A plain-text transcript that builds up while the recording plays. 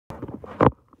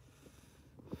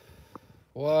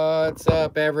What's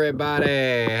up,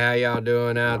 everybody? How y'all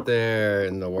doing out there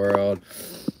in the world?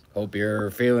 Hope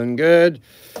you're feeling good,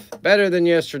 better than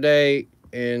yesterday,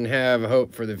 and have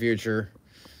hope for the future.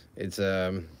 It's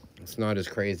not as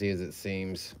crazy as it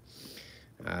seems.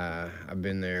 I've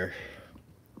been there.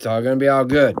 It's all gonna be all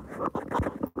good.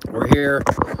 We're here.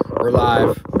 We're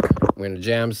live. We're gonna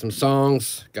jam some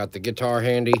songs. Got the guitar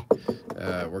handy.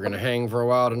 We're gonna hang for a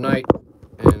while tonight,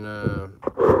 and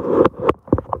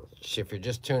if you're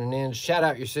just tuning in, shout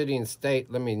out your city and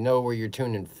state. Let me know where you're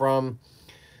tuning from.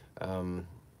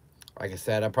 Like I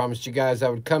said, I promised you guys I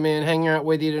would come in, hang out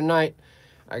with you tonight.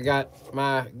 I got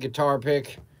my guitar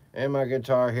pick and my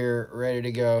guitar here ready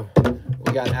to go.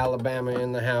 We got Alabama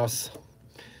in the house.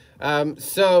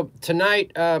 So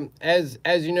tonight, as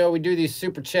you know, we do these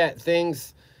super chat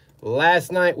things.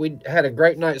 Last night we had a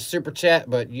great night super chat,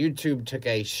 but YouTube took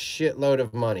a shitload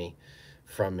of money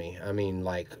from me. I mean,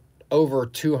 like, over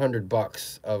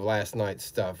 $200 of last night's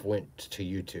stuff went to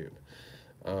YouTube.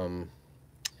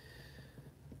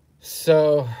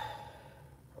 So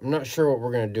I'm not sure what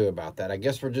we're going to do about that. I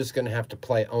guess we're just going to have to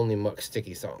play only Muck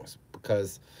Sticky songs,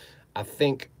 because I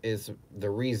think the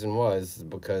reason was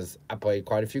because I played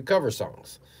quite a few cover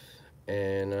songs.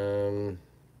 And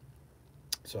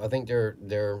so I think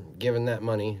they're giving that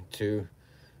money to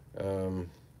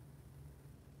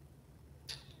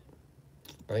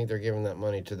I think they're giving that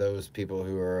money to those people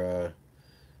who are,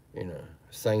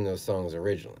 sang those songs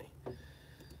originally.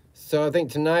 So I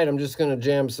think tonight I'm just going to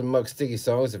jam some Muck Sticky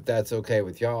songs, if that's okay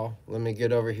with y'all. Let me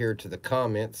get over here to the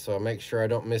comments so I make sure I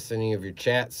don't miss any of your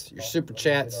chats, your super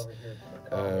chats.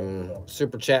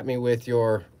 Super chat me with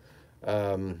your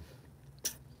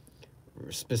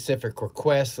specific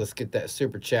requests. Let's get that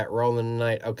super chat rolling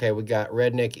tonight. Okay, we got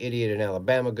Redneck Idiot in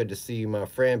Alabama. Good to see you, my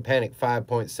friend. Panic 5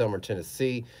 Point, Summer,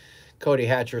 Tennessee. Cody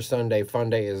Hatcher, Sunday Fun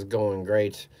Day is going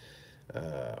great.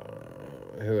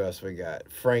 Who else we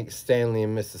got? Frank Stanley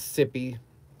in Mississippi.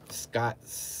 Frank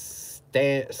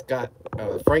Stanley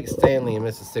in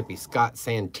Mississippi. Scott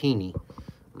Santini.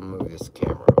 Move this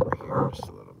camera over here just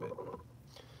a little bit.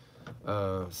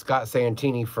 Scott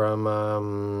Santini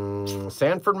from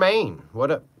Sanford, Maine. What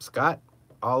up, Scott?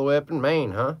 All the way up in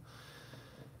Maine, huh?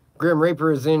 Grim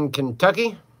Reaper is in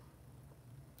Kentucky.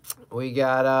 We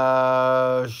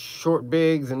got Short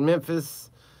Biggs in Memphis.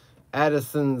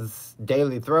 Addison's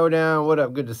Daily Throwdown. What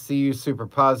up? Good to see you. Super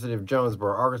Positive,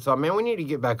 Jonesboro, Arkansas. Man, we need to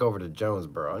get back over to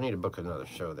Jonesboro. I need to book another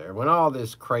show there when all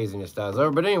this craziness dies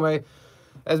over. But anyway,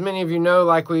 as many of you know,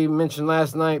 like we mentioned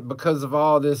last night, because of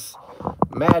all this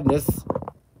madness,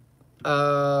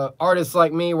 artists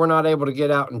like me, we're not able to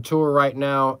get out and tour right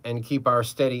now and keep our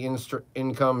steady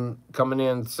income coming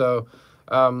in. So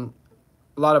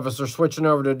a lot of us are switching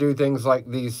over to do things like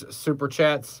these super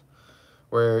chats,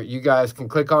 where you guys can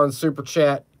click on super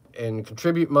chat and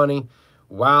contribute money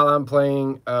while I'm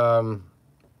playing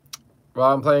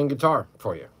guitar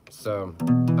for you. So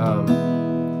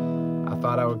I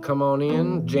thought I would come on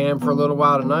in, jam for a little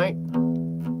while tonight,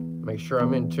 make sure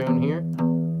I'm in tune here.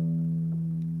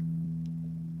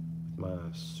 My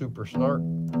super snark.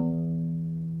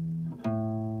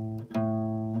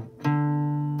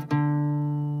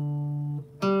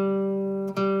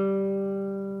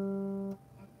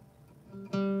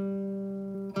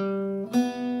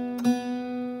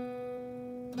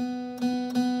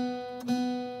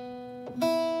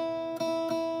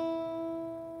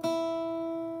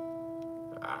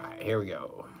 Here we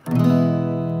go.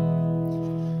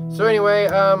 So anyway,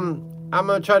 I'm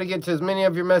going to try to get to as many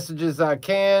of your messages as I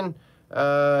can.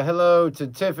 Hello to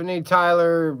Tiffany,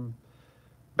 Tyler,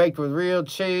 Baked with Real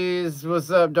Cheese.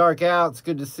 What's up, Dark Outs?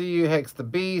 Good to see you. Hex the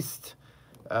Beast.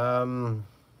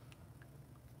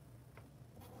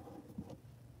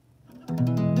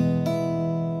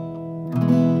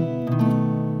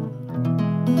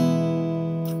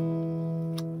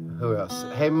 Who else?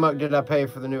 Hey, Muck, did I pay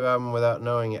for the new album without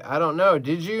knowing it? I don't know.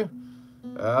 Did you?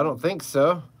 I don't think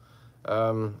so.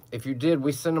 If you did,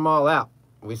 we sent them all out.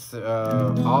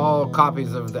 All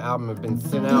copies of the album have been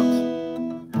sent out.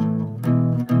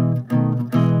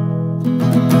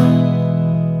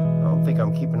 I don't think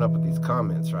I'm keeping up with these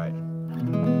comments right.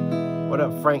 What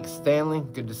up, Frank Stanley?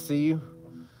 Good to see you.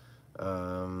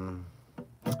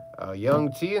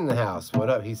 Young T in the house. What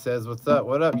up? He says, what's up?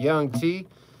 What up, Young T?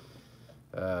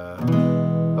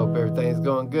 Hope everything's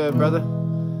going good, brother.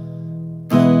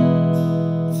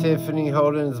 Tiffany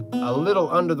Holden is a little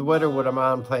under the weather. Would I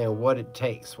mind playing What It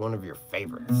Takes, one of your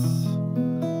favorites?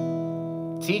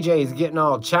 TJ's getting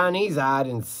all Chinese-eyed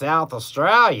in South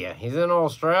Australia. He's in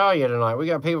Australia tonight. We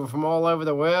got people from all over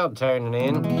the world tuning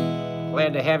in.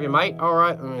 Glad to have you, mate. All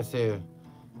right, let me see.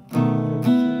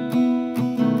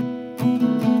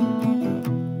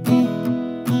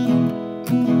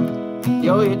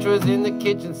 no hitch was in the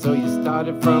kitchen, so you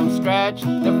started from scratch.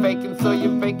 They're faking, so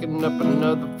you're faking up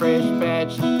another fresh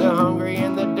batch. The hungry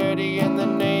and the dirty and the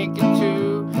naked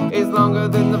too is longer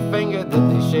than the finger that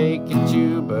they shake at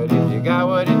you. But if you got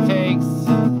what it takes,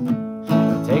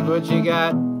 take what you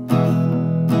got.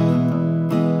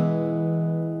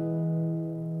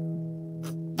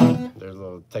 There's a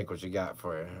little take what you got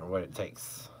for you, or what it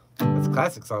takes. It's a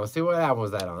classic song. Let's see, what album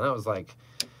was that on? That was like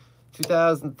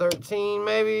 2013,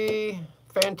 maybe.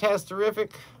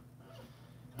 Fantastic.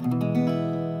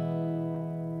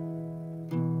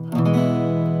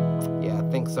 Yeah, I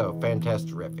think so.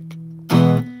 Fantastic.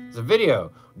 It's a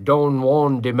video. Don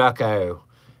Juan DeMarco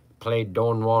played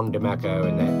Don Juan DeMarco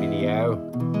in that video.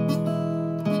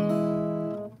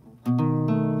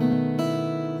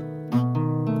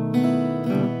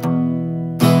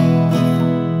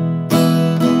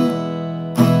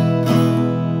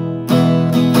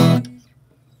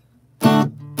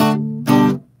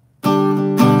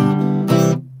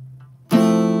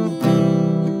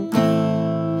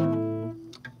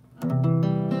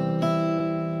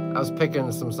 I was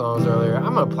picking some songs earlier.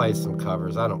 I'm gonna play some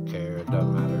covers. I don't care. It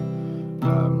doesn't matter.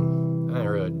 I ain't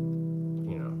really,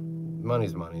 you know,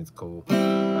 money's money. It's cool.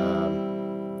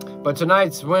 But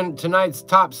tonight's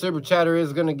top super chatter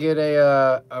is gonna get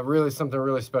a really something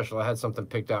really special. I had something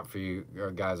picked out for you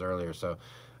guys earlier, so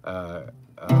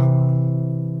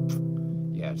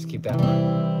yeah, just keep that in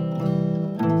mind.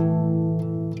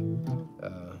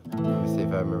 Let me see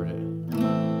if I remembered it.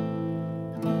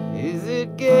 Is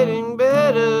it getting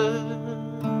better?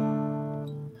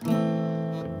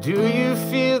 Do you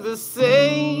feel the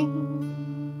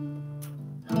same?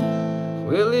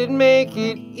 Will it make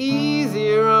it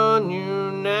easier on you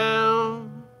now?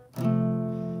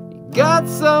 You got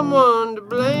someone to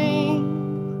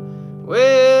blame.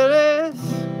 Well,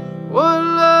 it's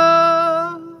one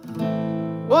love,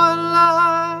 one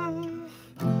life,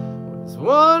 there's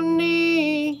one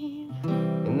need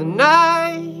in the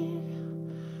night.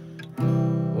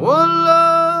 One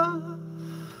love,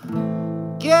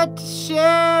 get to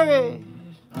share it.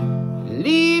 It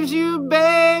leaves you,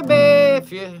 baby,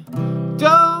 if you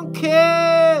don't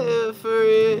care for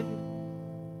it.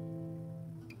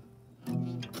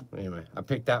 Anyway, I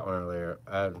picked that one earlier.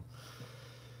 I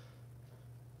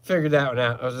figured that one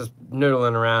out. I was just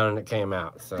noodling around and it came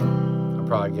out. So I'll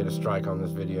probably get a strike on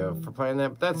this video for playing that,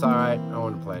 but that's alright. I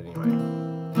wanted to play it anyway.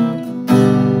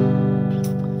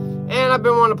 And I've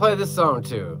been wanting to play this song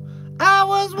too. I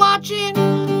was watching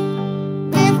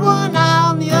with one eye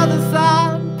on the other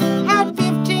side. Had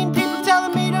 15 people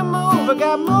telling me to move. I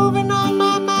got moving on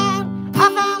my mind. I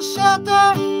found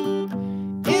shelter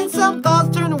in some thoughts,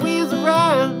 turn the wheels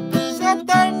around. Said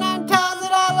 39 times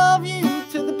that I love you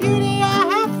to the beauty I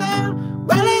have found.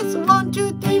 Well, it's 1,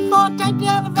 2, 3, 4. Take the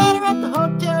elevator at the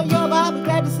hotel. Yo, I'll be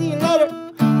glad to see you later.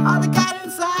 All the got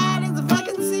inside is a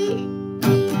vacancy.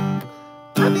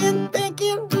 I've been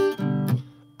thinking,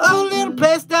 oh, little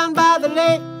place down by the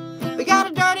lake. They got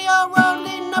a dirty old road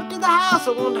leading up to the house.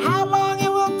 I wonder how long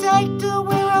it will take till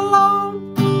we're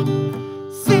alone.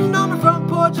 Sitting on the front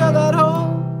porch of that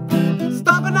home,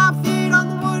 stomping our feet on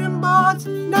the wooden boards.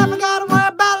 Never gotta worry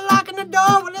about locking the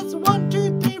door. Well, it's 1,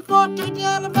 2, 3, 4. Take the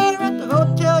elevator at the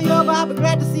hotel. Yo, I'll be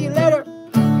glad to see you later.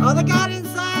 All they got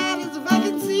inside is a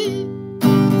vacancy.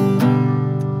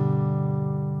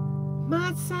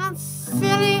 Might sound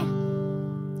silly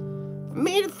for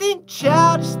me to think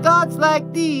childish thoughts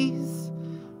like these,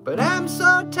 but I'm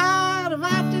so tired of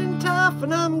acting tough,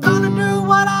 and I'm gonna do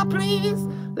what I please.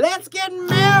 Let's get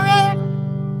married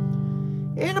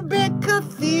in a big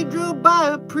cathedral by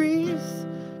a priest.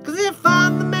 'Cause if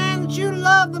I'm the man that you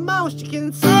love the most, you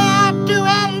can say I do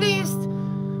at least.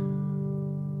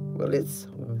 Well, it's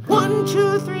 1,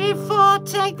 2, 3, 4.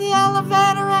 Take the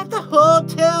elevator at the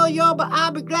hotel, yo, but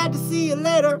I'll be glad to see you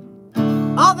later.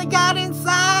 All they got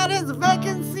inside is a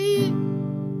vacancy.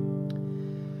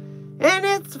 And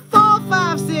it's 4,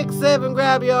 5, 6, 7.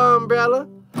 Grab your umbrella.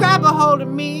 Grab a hold of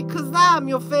me, 'cause I'm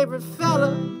your favorite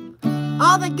fella.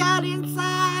 All they got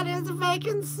inside is a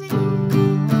vacancy.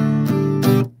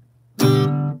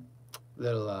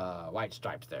 Little white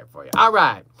stripes there for you. All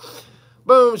right.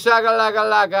 Boom,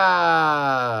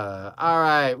 shakalaka-laka. All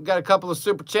right, we got a couple of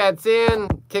super chats in,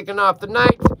 kicking off the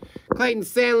night. Clayton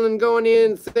Sandlin going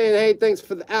in, saying, hey, thanks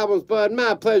for the albums, bud.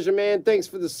 My pleasure, man. Thanks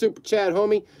for the super chat,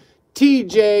 homie.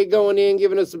 TJ going in,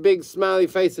 giving us a big smiley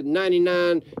face at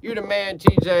 99. You're the man,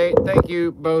 TJ. Thank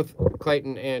you, both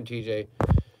Clayton and TJ.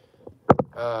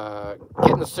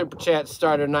 Getting the super chat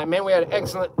started tonight. Man, we had an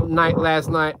excellent night last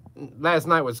night. Last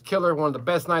night was killer. One of the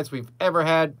best nights we've ever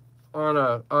had on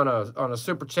a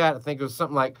super chat. I think it was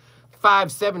something like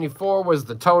 574 was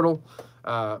the total.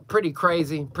 Pretty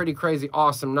crazy,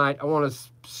 awesome night. I want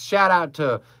to shout out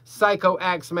to Psycho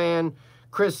Axeman,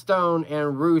 Chris Stone,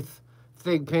 and Ruth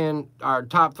Thigpen, our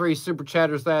top 3 super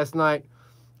chatters last night.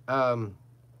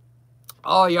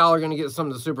 All y'all are going to get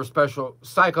something super special.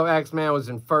 Psycho Axeman was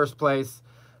in first place,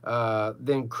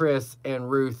 then Chris and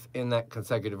Ruth in that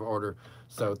consecutive order.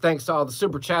 So thanks to all the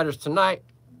super chatters tonight.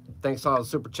 Thanks to all the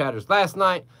super chatters last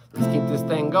night. Let's keep this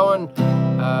thing going.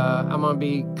 I'm going to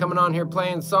be coming on here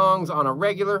playing songs on a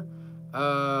regular.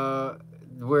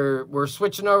 We're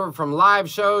switching over from live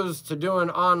shows to doing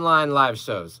online live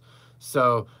shows.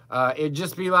 So it'd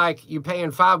just be like you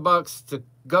paying $5 to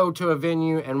go to a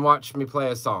venue and watch me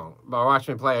play a song, or watch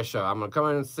me play a show. I'm going to come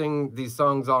in and sing these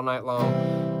songs all night long.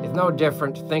 It's no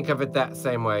different. Think of it that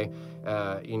same way.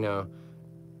 You know,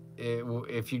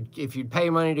 if you pay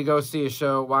money to go see a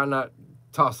show, why not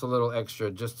toss a little extra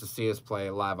just to see us play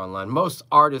live online? Most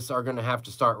artists are going to have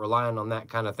to start relying on that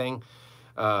kind of thing.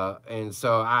 And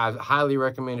so I highly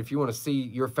recommend, if you want to see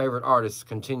your favorite artists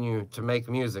continue to make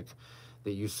music,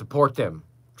 that you support them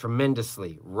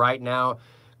tremendously right now,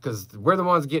 because we're the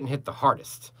ones getting hit the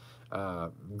hardest.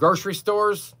 Grocery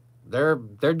stores, they're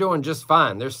doing just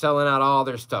fine. They're selling out all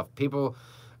their stuff. People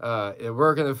that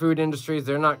work in the food industries,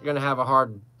 they're not going to have a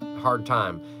hard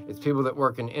time. It's people that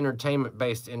work in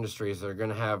entertainment-based industries that are going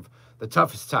to have the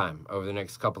toughest time over the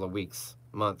next couple of weeks,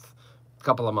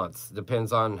 couple of months.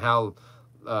 Depends on how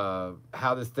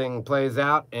this thing plays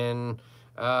out and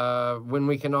when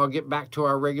we can all get back to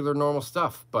our regular normal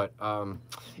stuff. But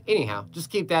anyhow,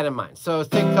 just keep that in mind. So let's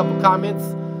take a couple comments.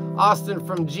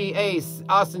 Austin GA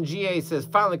says,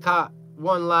 finally caught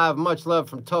one live. Much love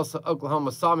from Tulsa,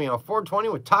 Oklahoma. Saw me on 420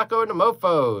 with Taco and the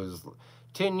Mofos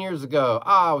 10 years ago.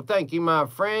 Oh, thank you, my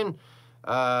friend.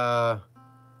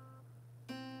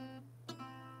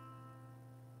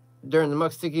 During the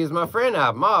Muck Sticky Is My Friend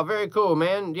album. Oh, very cool,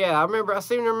 man. Yeah, I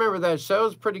seem to remember that show. It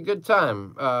was a pretty good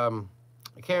time.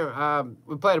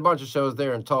 We played a bunch of shows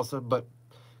there in Tulsa, but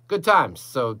good times.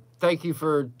 So thank you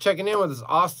for checking in with us,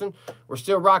 Austin. We're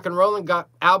still rock and rolling. Got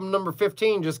album number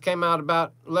 15, just came out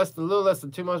about a little less than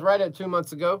 2 months, right at 2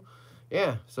 months ago.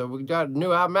 Yeah, so we got a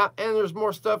new album out, and there's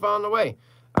more stuff on the way.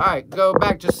 All right, go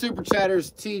back to Super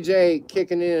Chatters. TJ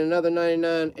kicking in another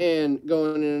 99 and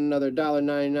going in another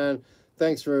 $1.99.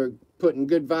 Thanks for putting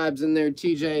good vibes in there,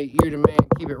 TJ. You're the man.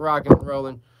 Keep it rocking and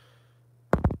rolling.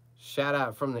 Shout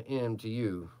out from the M to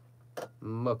you,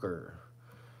 Mooker.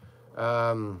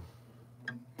 Well,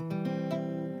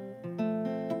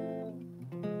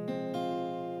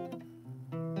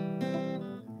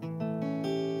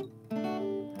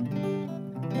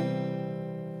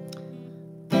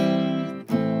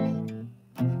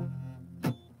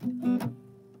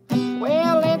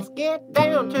 let's get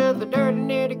down to the dirty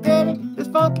nitty gritty. This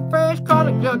funky fresh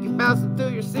chronic junkie bouncing through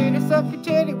your city. Suck your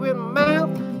titty with my mouth.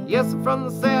 Yes, I'm from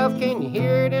the south. Can you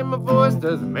hear it in my voice?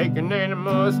 Does it make your nanny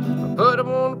moist? I put them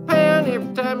on a pound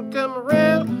every time I come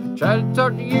around. Try to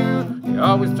talk to you, you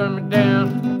always turn me down.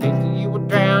 I think that you would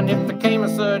drown if there came a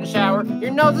sudden shower.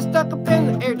 Your nose is stuck up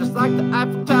in the air just like the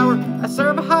Eiffel Tower. I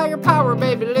serve a higher power,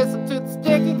 baby, listen to the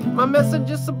sticky. My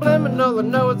message is subliminal, I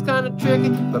know it's kind of tricky,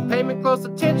 but pay me close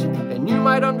attention and you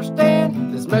might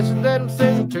understand this message that I'm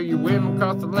sending to you women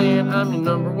across the land. I'm your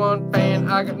 #1 fan,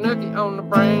 I got nookie on the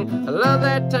brain. I love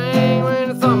that tang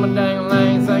when it's on my dang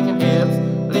lane, singing hips,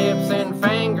 lips, and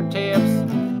fingertips.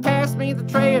 Pass me the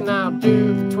tray and I'll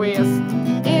do the twist.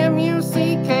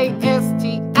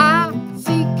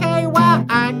 M-U-C-K-S-T-I-C-K-Y,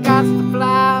 I got to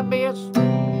fly, bitch.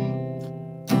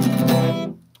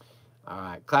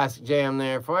 Alright, classic jam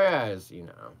there for you, as you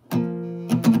know.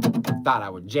 Thought I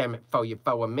would jam it for you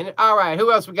for a minute. Alright,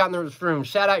 who else we got in this room?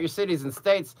 Shout out your cities and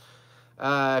states.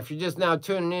 If you're just now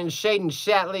tuning in, Shaden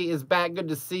Shatley is back. Good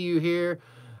to see you here.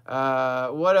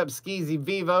 What up, Skeezy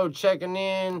Vivo checking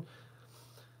in.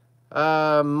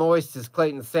 Moist is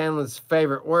Clayton Sandlin's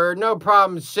favorite word. No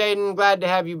problem, Shaden. Glad to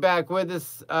have you back with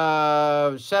us.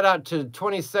 Shout out to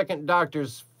 22nd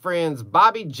Doctor's friends,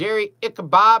 Bobby, Jerry,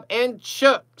 Ichabod, and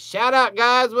Chuck. Shout out,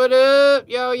 guys. What up?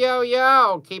 Yo, yo,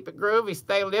 yo. Keep it groovy.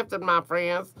 Stay lifted, my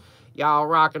friends. Y'all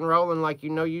rock and rolling like you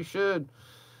know you should.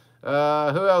 Who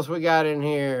else we got in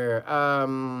here?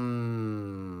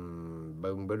 Boom,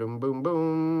 boom, boom,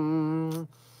 boom.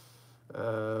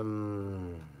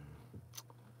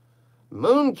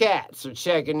 Mooncats are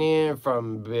checking in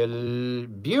from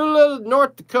Beulah,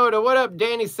 North Dakota. What up,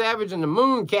 Danny Savage and the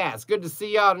Mooncats? Good to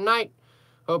see y'all tonight.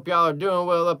 Hope y'all are doing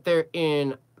well up there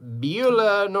in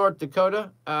Beulah, North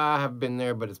Dakota. I have been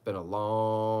there, but it's been a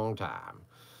long time.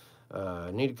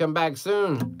 Need to come back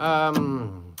soon.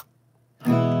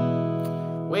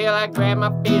 Well, I grab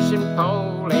my fishing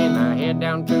pole and I head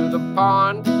down to the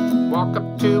pond. walk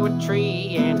up to a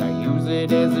tree and I use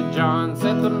it as a John.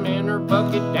 Set the minnow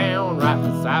bucket down right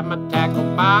beside my tackle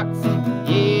box.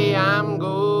 Yeah, I'm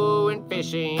going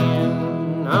fishing.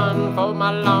 Unfold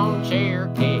my lawn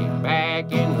chair, kick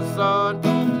back in the sun,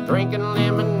 drinking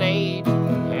lemonade,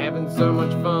 having so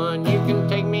much fun. You can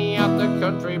take me out the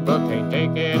country, but can't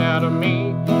take it out of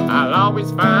me. I'll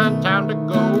always find time to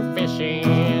go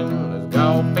fishing. Let's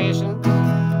go fishing.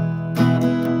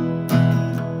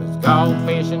 Let's go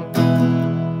fishing.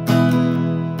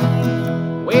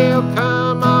 Well,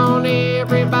 come on,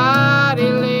 everybody,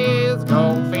 let's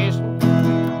go fishing.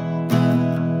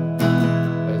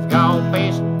 Let's go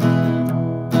fishing.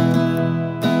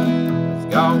 Let's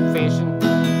go fishing.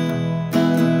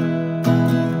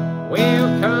 Well,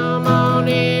 come on,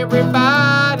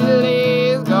 everybody,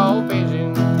 let's go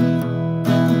fishing.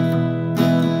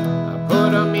 I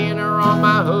put a minnow on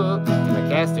my hook and I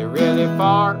cast it really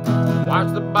far.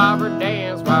 Watch the bobber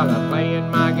dance while I'm playing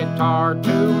my guitar. 2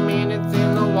 minutes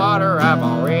in the water, I've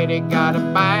already got a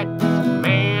bite.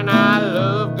 Man, I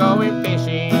love going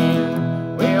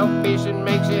fishing. Well, fishing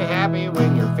makes you happy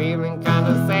when you're feeling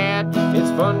kinda sad.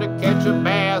 It's fun to catch a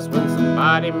bass when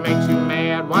somebody makes you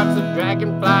mad. Watch the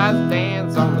dragonflies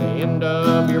dance on the end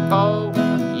of your pole.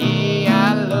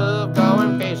 Yeah, I love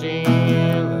going fishing.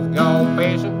 Let's go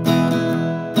fishing.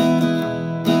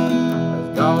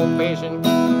 Let's go fishing.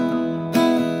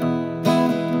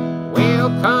 Well,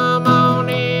 come on,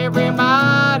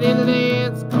 everybody,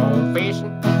 let's go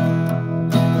fishing.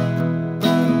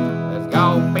 Let's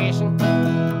go fishing.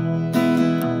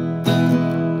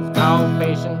 Let's go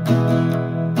fishing.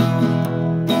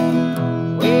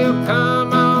 Well,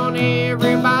 come on,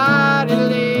 everybody,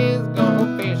 let's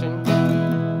go fishing.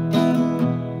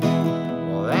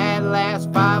 Well, that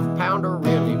last 5-pounder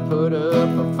really put up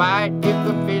a fight. If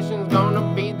the fishing's gonna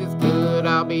be this good,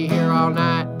 I'll be here all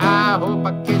night. I hope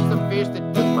I catch the fish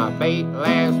that took my bait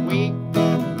last week.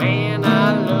 Man,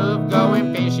 I love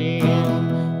going fishing.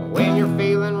 When you're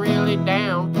feeling really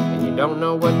down and you don't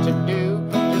know what to do,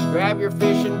 just grab your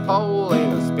fishing pole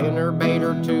and a spinner bait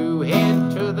or two.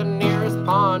 Head to the nearest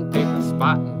pond, pick a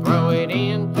spot and throw it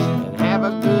in, and have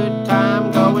a good time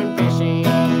going fishing.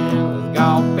 Let's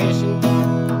go fishing.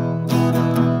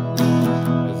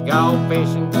 Let's go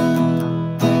fishing.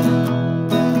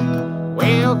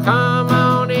 Well, come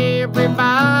on,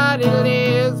 everybody,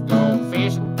 let's go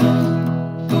fishing.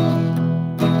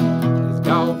 Let's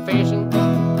go fishing.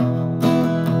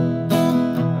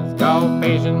 Let's go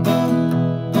fishing.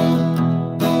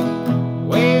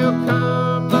 Well,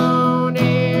 come on,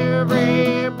 everybody,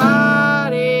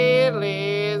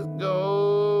 let's go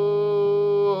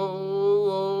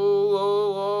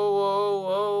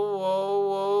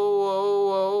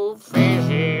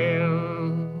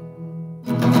fishing.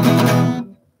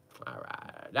 All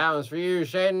right, that one's for you,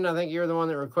 Shaden. I think you're the one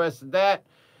that requested that.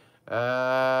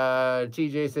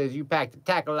 TJ says, you pack the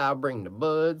tackle, I'll bring the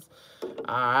buds.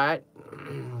 All right.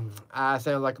 I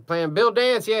sound like a plan. Bill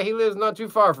Dance, yeah, he lives not too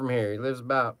far from here. He lives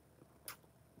about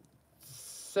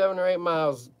 7 or 8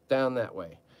 miles down that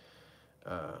way.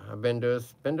 I've been to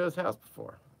his house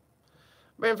before.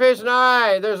 Been fishing. All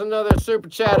right, there's another super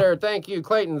chatter. Thank you,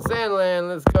 Clayton Sandlin.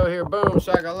 Let's go here. Boom,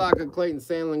 shakalaka. Clayton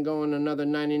Sandlin going another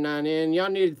 99 in. Y'all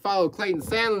need to follow Clayton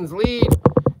Sandlin's lead.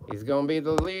 He's going to be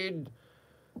the lead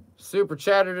super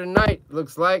chatter tonight,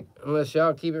 looks like, unless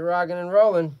y'all keep it rocking and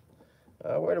rolling.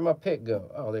 Where did my pick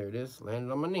go? Oh, there it is.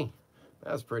 Landed on my knee.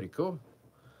 That's pretty cool.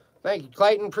 Thank you,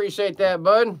 Clayton. Appreciate that,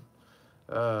 bud.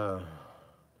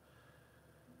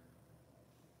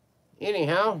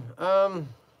 Anyhow,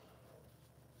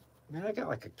 man, I got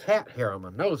like a cat hair on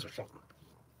my nose or something.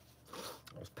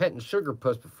 I was petting Sugar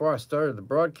Puss before I started the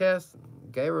broadcast.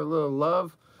 Gave her a little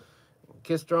love.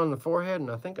 Kissed her on the forehead,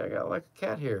 and I think I got like a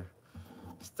cat hair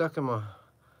stuck in my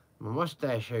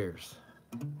mustache hairs.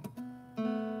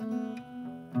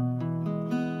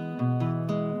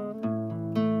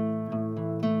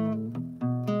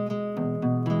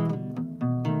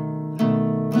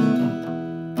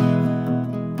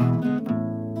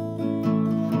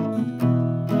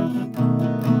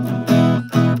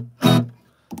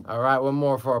 All right, one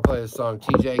more before I play this song.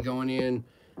 TJ going in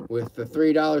with the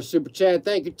 $3 super chat.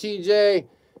 Thank you, TJ.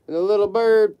 And the little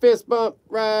bird fist bump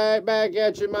right back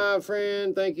at you, my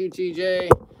friend. Thank you, TJ. You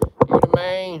the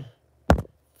man.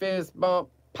 Fist bump,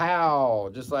 pow.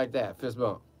 Just like that, fist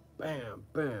bump. Bam,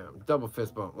 bam. Double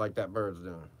fist bump like that bird's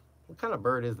doing. What kind of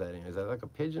bird is that? Is that like a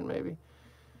pigeon, maybe?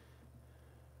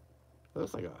 It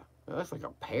looks like a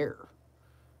pear.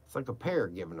 It's like a pear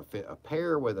giving a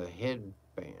pear with a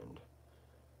headband.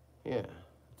 Yeah,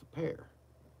 it's a pear.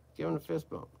 Giving a fist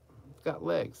bump. It's got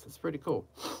legs. It's pretty cool.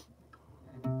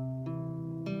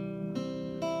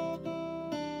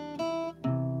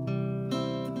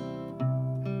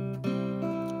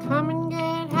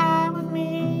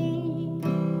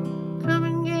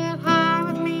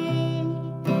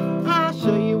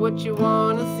 what you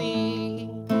wanna see.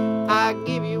 I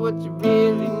give you what you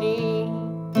really need.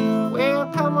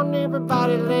 Well, come on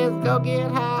everybody, let's go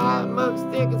get high. Mug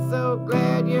Sticky, so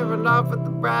glad you're along for the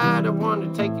ride. I want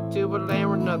to take you to a land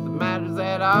where nothing matters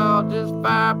at all. Just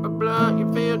fire up a blunt,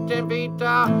 you feel 10 feet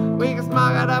tall. We can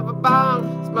smoke it up a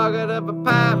bong, smoke it up a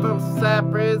pipe from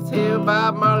Cypress Hill,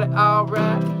 Bob Marley,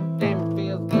 alright. Damn, it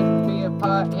feels good to be a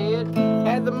pothead.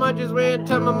 Had the munchies, went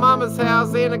to my mama's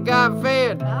house and I got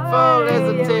fed. Full as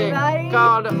a tick,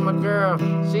 called up my girl.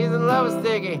 She's in love with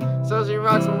Sticky, so she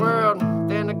rocks the world.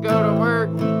 Then I go to work,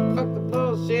 fuck the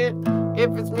bullshit.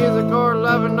 If it's music or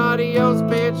loving audios,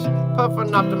 bitch.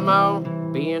 Puffing off the mo,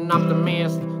 being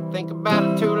optimist. Think about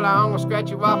it too long, I'll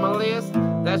scratch you off my list.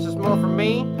 That's just more for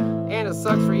me, and it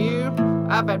sucks for you.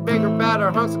 I've had bigger, badder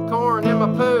hunks of corn in my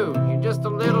poo. You're just a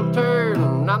little turd,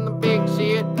 and I'm the big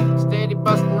shit. Steady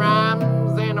busting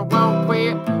rhymes, and I won't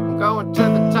quit. I'm going to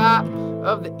the top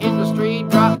of the industry.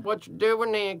 Drop what you're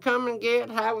doing and come and get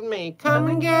high with me. Come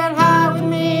and get high with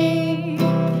me.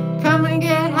 Come and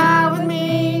get high with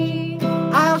me.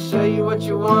 I'll show you what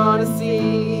you wanna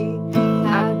see.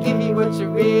 I'll give you what you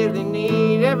really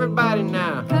need. Everybody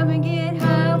now. Come and get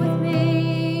high with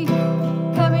me.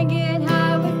 Come and get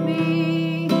high with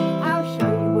me. I'll show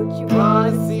you what you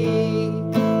wanna see.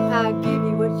 I'll give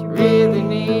you what you really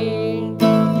need.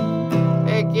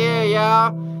 Heck yeah,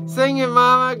 y'all. Sing it,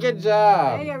 mama. Good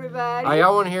job. Hey, everybody.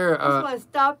 Y'all want to hear? I just want to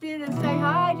stop in and say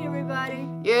hi to everybody.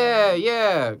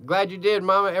 Yeah. Glad you did,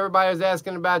 mama. Everybody was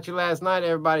asking about you last night.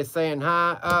 Everybody's saying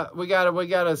hi. We got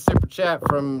a super chat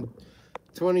from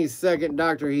 22nd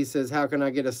Doctor. He says, how can I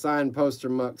get a signed poster,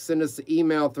 Muck? Send us an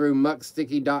email through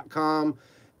mucksticky.com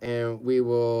and we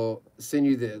will send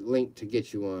you the link to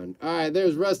get you on. All right,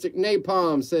 there's Rustic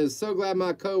Napalm. Says, so glad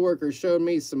my coworker showed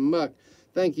me some muck.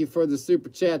 Thank you for the super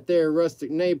chat there,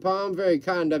 Rustic Napalm. Very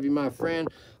kind of you, my friend.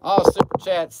 All super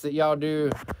chats that y'all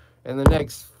do in the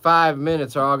next 5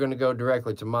 minutes are all going to go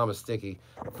directly to Mama Sticky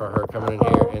for her coming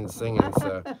in here and singing.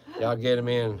 So y'all get them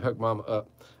in, hook Mama up.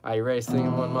 Are you ready to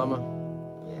sing one, Mama?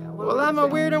 Well, I'm a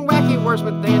weird and wacky worse,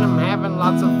 but then I'm having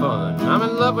lots of fun. I'm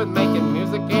in love with making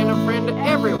music and a friend to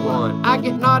everyone. I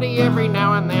get naughty every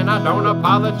now and then, I don't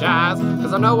apologize,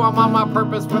 cause I know I'm on my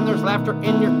purpose when there's laughter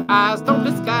in your eyes. Don't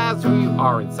disguise who you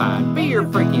are inside, be your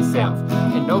freaky self,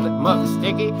 and know that Muck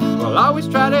Sticky will always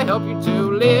try to help you to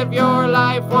live your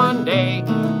life one day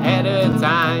at a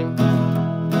time.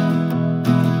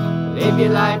 Live your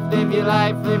life, live your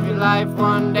life, live your life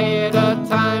one day at a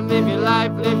time. Live your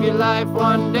life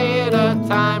one day at a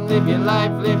time. Live your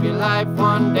life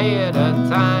one day at a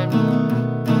time.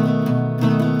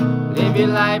 Live your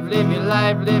life,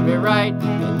 live it right.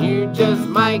 And you just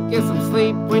might get some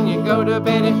sleep when you go to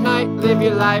bed at night. Live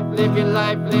your life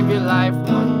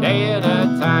one day at a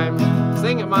time.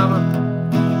 Sing it, mama.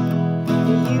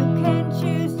 You can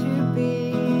choose to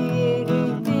be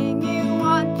anything you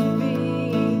want to be.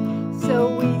 So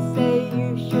we say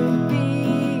you should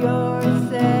be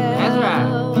yourself. That's right.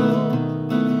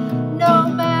 No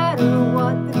matter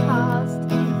what the cost,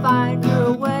 find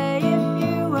your way if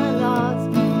you are lost.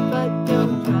 But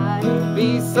don't try to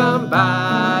Be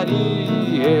somebody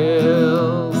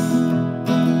else.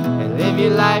 And live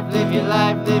your life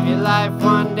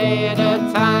one day at a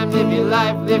time. Live your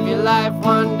life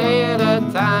one day at a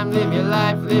time. Live your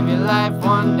life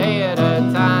one day at a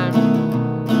time.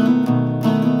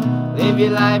 Live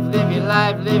your life,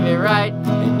 live it right.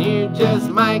 And you just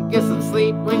might get some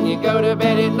sleep when you go to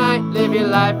bed at night. Live your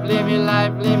life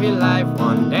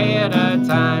one day at a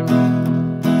time.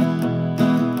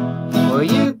 Well,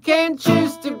 you can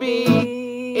choose to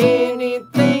be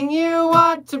anything you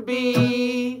want to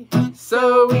be.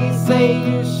 So we say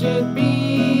you should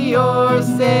be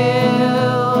yourself.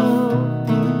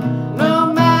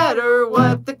 No matter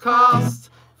what the cost,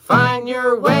 find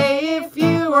your way if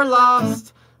you are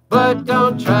lost. But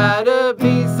don't try to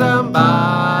be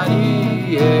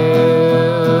somebody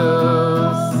else.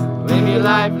 Live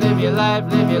your life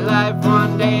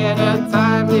one day at a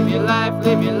time. Live your life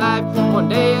one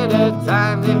day at a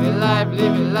time. Live your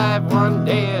life one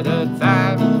day at a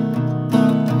time.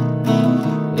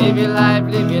 Live your life,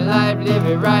 live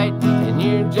it right. And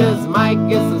you just might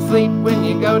get some sleep when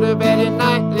you go to bed at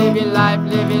night. Live your life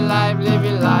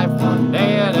one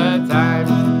day at a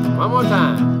time. One more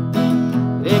time.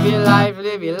 Live your life,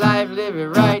 live it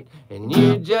right. And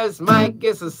you just might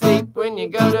get some sleep when you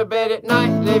go to bed at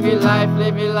night. Live your life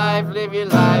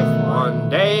one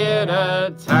day at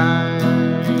a time.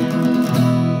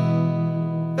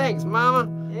 Thanks, Mama.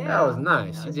 Yeah, that was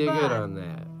nice. That You was did good fun. on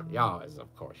that. You always,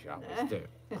 of course, you always do.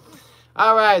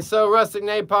 All right, so Rustic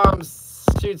Napalm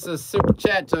shoots a super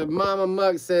chat to Mama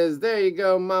Muck. Says, there you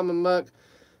go, Mama Muck.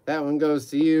 That one goes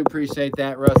to you. Appreciate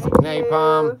that, Rustic Thank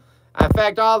Napalm. you. In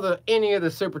fact, any of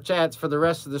the super chats for the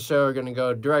rest of the show are going to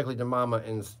go directly to Mama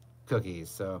and Cookies.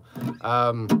 So,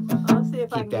 I'll see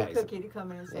if I keep can get that. Cookie to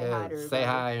come in and say hi to her. Say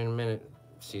hi in a minute.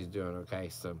 She's doing okay.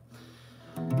 So,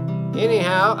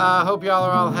 anyhow, I hope y'all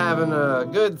are all having a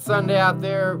good Sunday out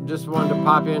there. Just wanted to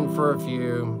pop in for a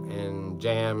few and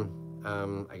jam.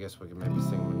 I guess we can maybe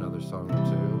sing another song or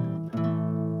two.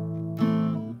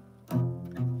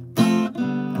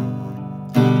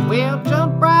 Well,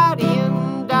 jump right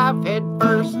in, dive head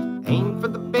first. Aim for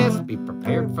the best, be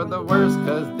prepared for the worst.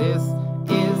 Cause this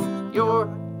is your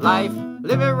life.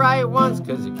 Live it right once,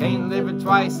 cause you can't live it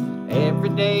twice. Every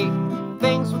day,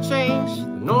 things will change.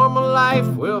 The normal life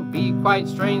will be quite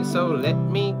strange. So let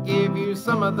me give you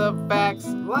some of the facts.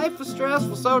 Life is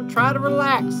stressful, so try to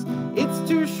relax. It's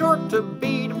too short to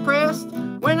be depressed.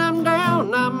 When I'm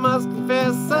down, I must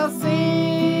confess I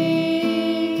sing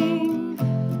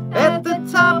at the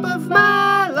top of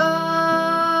my lungs.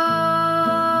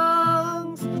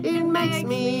 It makes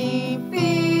me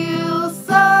feel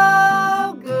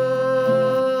so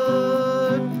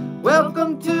good.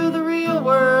 Welcome to the real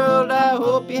world. I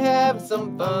hope you have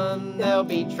some fun. There'll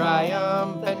be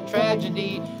triumph and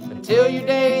tragedy until your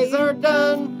days are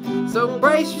done. So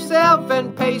brace yourself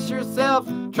and pace yourself.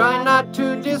 Try not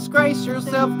to disgrace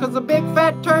yourself, cause a big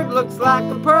fat turd looks like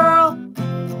a pearl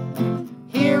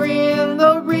here in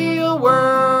the real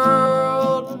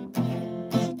world.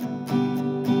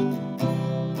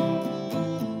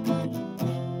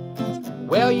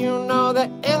 Well, you know that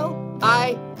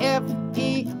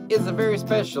L-I-F-E is a very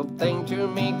special thing to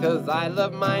me, cause I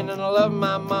love mine and I love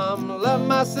my mom, I love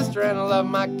my sister and I love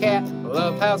my cat. I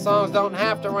love how songs don't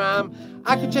have to rhyme.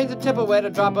 I could change the tempo at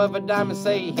a drop of a dime and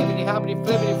say hippity hoppity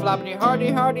flippity floppity hardy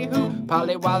hardy hoo,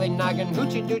 polly wally noggin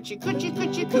hoochie doochie coochie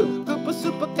coochie coo, hoopa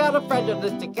super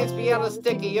califragilistic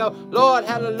expialistic. Yo, Lord,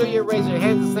 hallelujah, raise your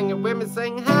hands and sing it. Women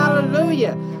sing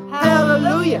hallelujah,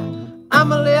 hallelujah.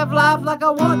 I'ma live life like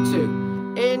I want to,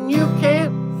 and you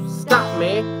can't stop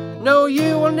me. No,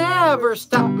 you will never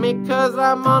stop me, cause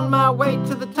I'm on my way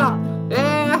to the top.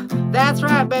 Yeah, that's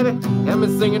right, baby. I'm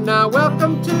singing now.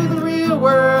 Welcome to the real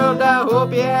world. I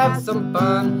hope you have some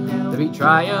fun. There'll be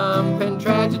triumph and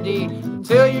tragedy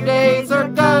until your days are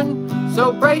done.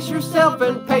 So brace yourself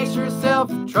and pace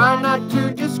yourself. Try not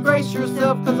to disgrace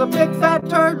yourself, cause a big fat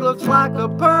turd looks like a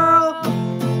pearl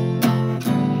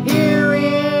here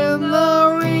in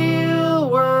the real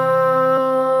world.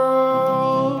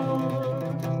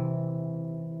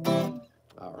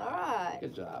 All right.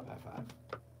 Good job. High five.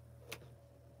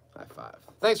 High five.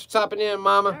 Thanks for stopping in,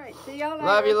 Mama. All right, see y'all later.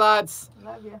 Love you lots.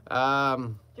 Love you.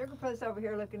 Sugarpuss over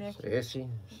here looking at you. Is she?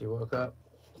 She woke up?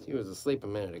 She was asleep a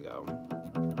minute ago.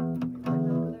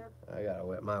 Over there. I gotta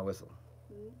wet my whistle.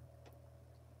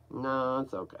 No,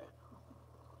 it's okay.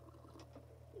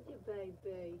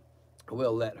 Baby.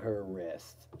 We'll let her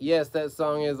rest. Yes, that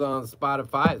song is on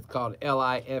Spotify. It's called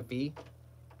L-I-F-E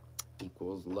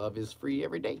equals Love is Free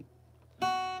Every Day.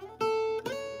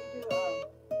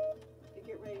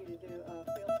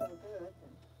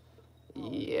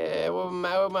 Yeah, well, we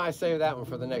might save that one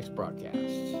for the next broadcast.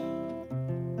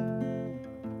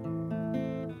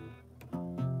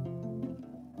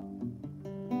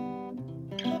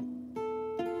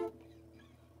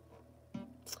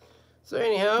 So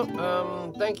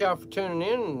anyhow, thank y'all for tuning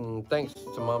in, and thanks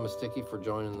to Mama Sticky for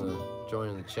joining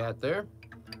the chat there.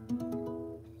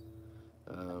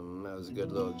 That was a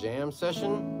good little jam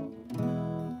session.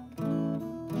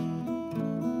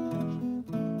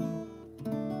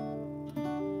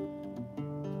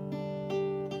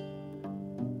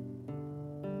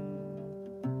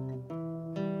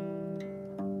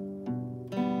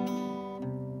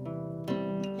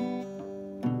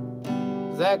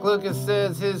 Zach Lucas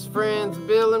says his friends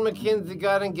Bill and Mackenzie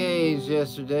got engaged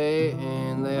yesterday,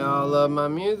 and they all love my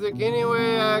music.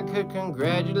 Anyway, I could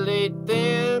congratulate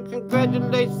them.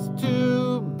 Congratulations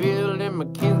to Bill and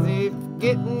Mackenzie for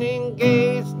getting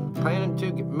engaged and planning to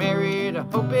get married. I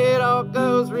hope it all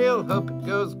goes real, hope it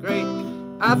goes great.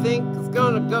 I think it's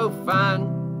gonna go fine.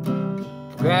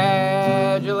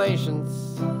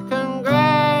 Congratulations,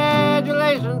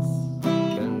 congratulations,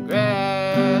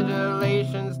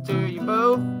 congratulations to you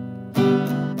both.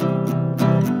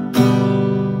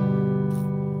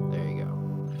 There you go.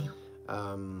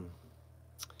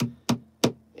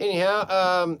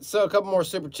 Anyhow, so a couple more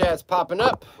super chats popping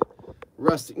up.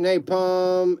 Rustic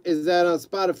Napalm, is that on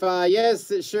Spotify?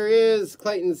 Yes, it sure is.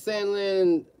 Clayton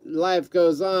Sandlin, Life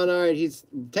Goes On. All right, he's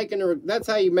taking that's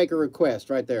how you make a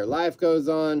request right there. Life Goes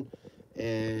On,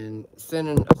 and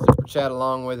sending a super chat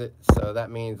along with it. So that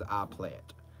means I'll play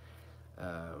it.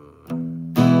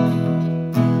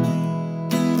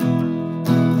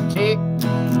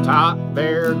 stop,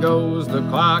 there goes the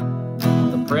clock.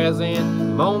 The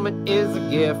present moment is a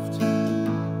gift.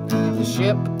 The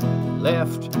ship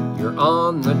left, you're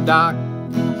on the dock.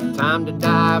 Time to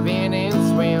dive in and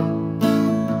swim.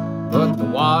 But the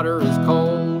water is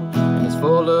cold and it's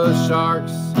full of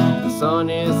sharks. The sun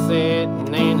is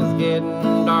setting and it's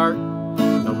getting dark.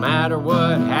 No matter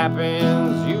what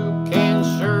happens, you can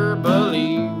sure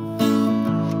believe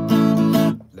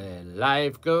that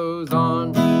life goes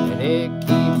on and it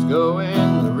keeps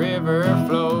going. The river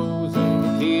flows and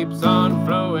it keeps on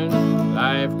flowing.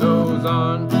 Life goes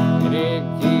on and it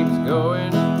keeps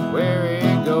going. Where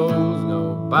it goes,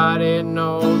 nobody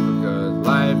knows, because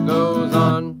life goes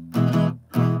on.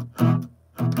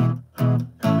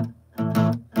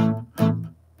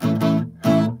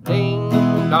 Ding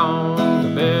dong, the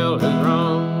bell has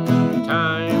rung.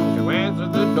 Time to answer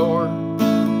the door.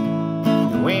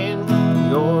 And when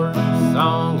your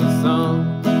song is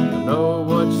sung, you'll know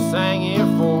what you sang it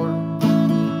for.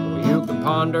 Well, you can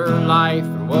ponder life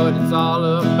and what it's all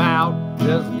about.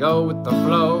 Just go with the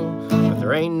flow, but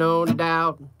there ain't no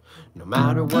doubt. No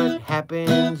matter what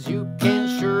happens, you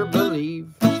can sure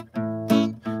believe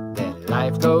that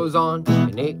life goes on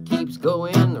and it keeps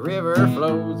going. The river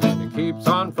flows and it keeps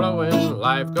on flowing.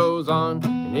 Life goes on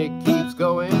and it keeps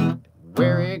going.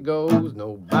 Where it goes,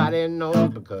 nobody knows,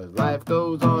 because life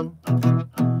goes on.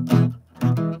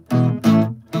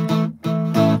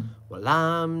 Well,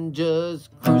 I'm just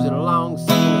cruising along,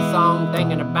 singing a song,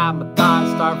 thinking about my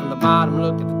thoughts. Start from the bottom,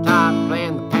 look at the top,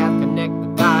 plan the path, connect the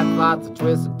dots. Lots of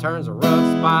twists and turns and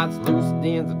rough spots, loose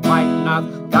ends and tight knots.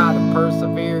 Gotta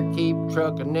persevere, keep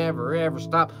trucking, never ever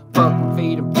stop. Fucking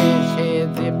feed them fish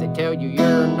heads if they tell you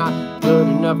you're not good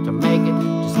enough to make it.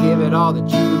 Just give it all that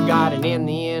you've got, and in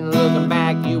the end, looking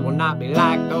back, you will not be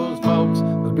like those folks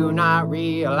who do not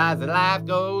realize that life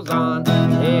goes on.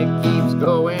 It keeps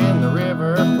going, the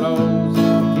river flows,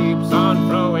 it keeps on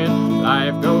flowing.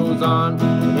 Life goes on,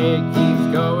 and it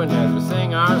keeps going as we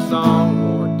sing our song.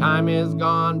 More time is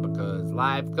gone, because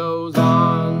life goes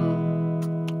on.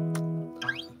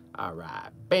 All right,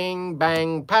 bing,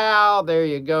 bang, pow. There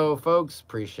you go, folks.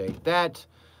 Appreciate that.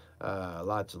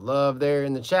 Lots of love there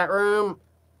in the chat room.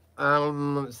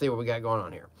 Let's see what we got going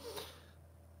on here.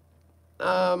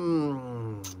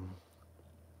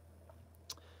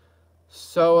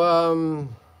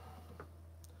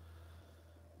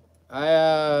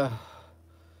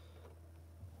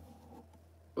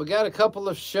 We got a couple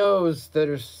of shows that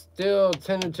are still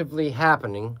tentatively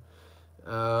happening.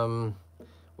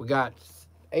 We got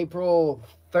April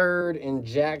 3rd in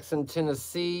Jackson,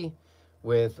 Tennessee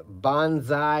with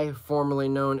Bonsai, formerly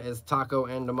known as Taco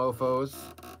and the Mofos.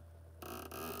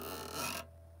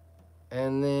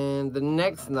 And then the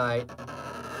next night,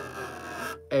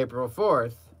 April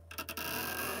 4th,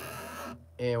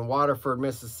 in Waterford,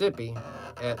 Mississippi,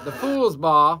 at the Fool's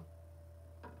Ball.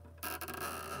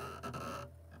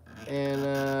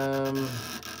 And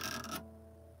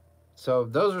so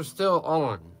those are still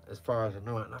on, as far as I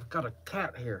know. And I've got a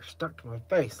cat here stuck to my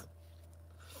face.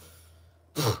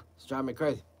 It's driving me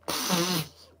crazy.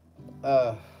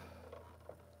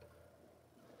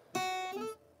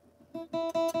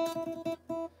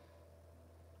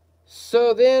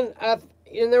 So then, and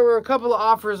there were a couple of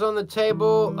offers on the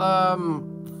table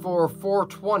for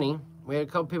 420. We had a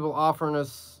couple people offering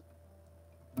us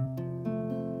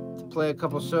to play a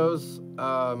couple shows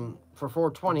for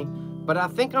 420. But I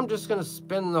think I'm just going to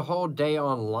spend the whole day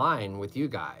online with you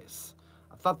guys.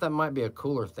 I thought that might be a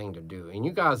cooler thing to do. And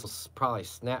you guys will probably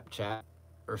Snapchat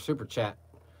or Super Chat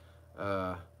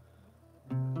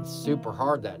super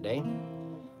hard that day.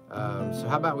 So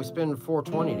how about we spend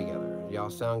 420 together? Y'all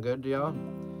sound good to y'all?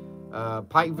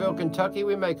 Pikeville, Kentucky,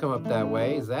 we may come up that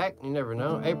way. Zach, you never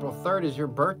know. April 3rd is your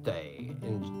birthday.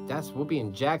 And we'll be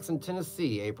in Jackson,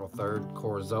 Tennessee, April 3rd.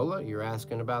 Corzola, you're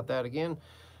asking about that again.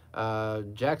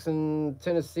 Jackson,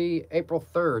 Tennessee, April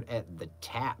 3rd at The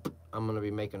Tap. I'm going to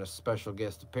be making a special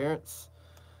guest appearance.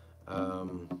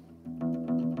 So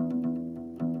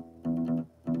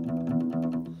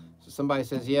somebody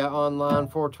says, yeah, online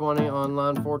 420,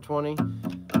 online 420.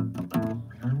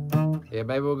 Yeah,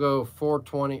 maybe we'll go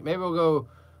 420. Maybe we'll go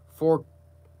 4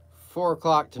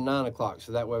 o'clock to 9 o'clock.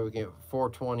 So that way we can get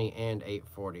 420 and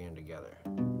 840 in together.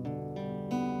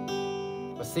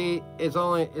 But see, it's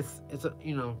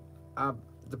you know,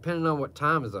 depending on what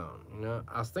time zone, you know.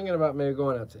 I was thinking about maybe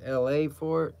going out to LA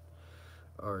for it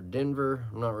or Denver.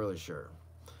 I'm not really sure.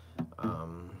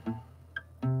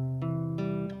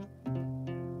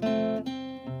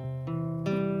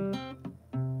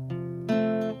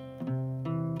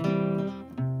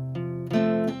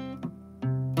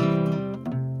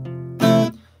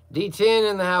 D10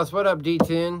 in the house. What up,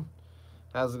 D10?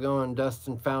 How's it going,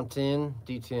 Dustin Fountain?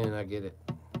 D10, I get it.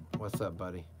 What's up,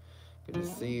 buddy? Good to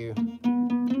see you.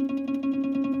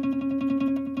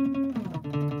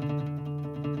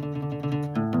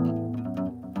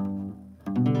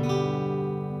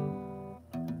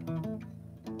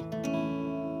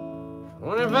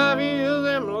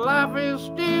 and my life is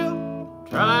still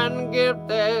trying to get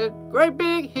that great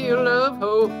big hill of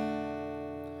hope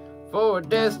for a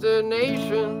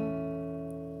destination.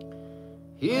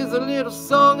 Here's a little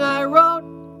song I wrote.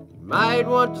 You might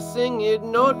want to sing it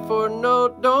note for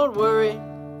note. Don't worry,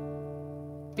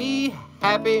 be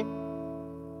happy.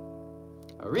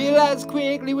 I realized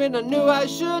quickly when I knew I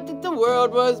should that the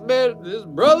world was better. This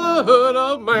brotherhood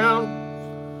of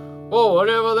man, or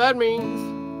whatever that means.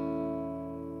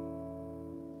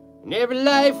 In every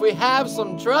life we have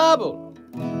some trouble,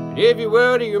 but if you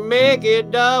worry you make it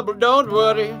double. Don't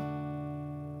worry,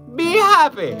 be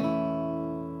happy.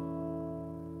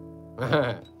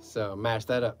 So mash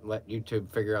that up and let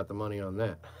YouTube figure out the money on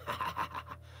that.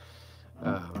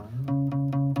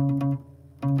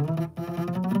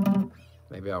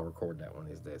 Maybe I'll record that one of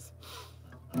these days.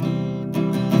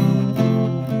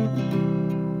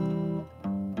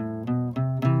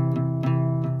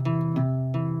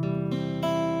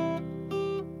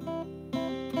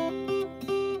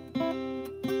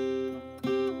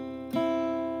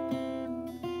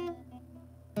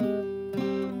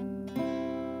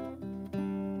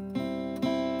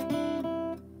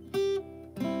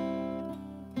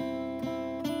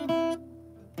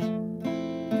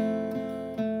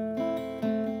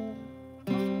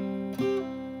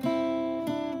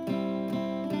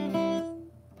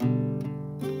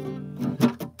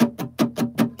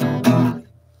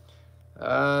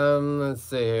 Let's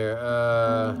see here.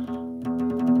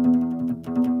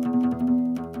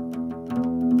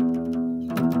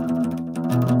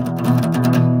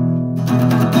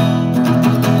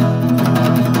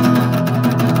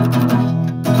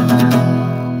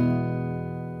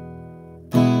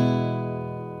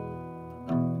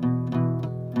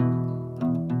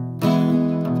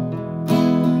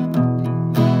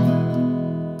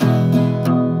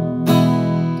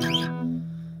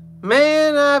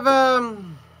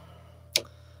 Man,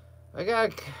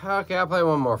 okay, I'll play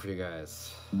one more for you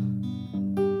guys.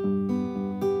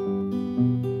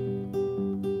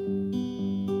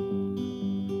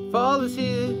 Fall is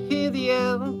here, hear the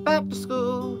yell, back to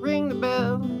school, ring the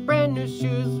bell, brand new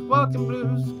shoes, walking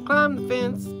blues, climb the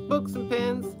fence, books and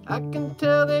pens. I can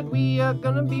tell that we are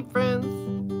gonna be friends.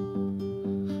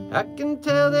 I can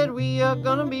tell that we are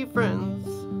gonna be friends.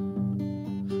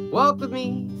 Walk with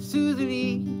me, Susie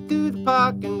Lee, through the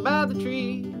park and by the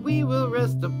tree. We will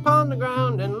rest upon the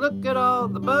ground and look at all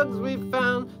the bugs we've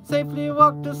found. Safely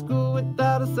walk to school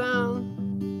without a sound.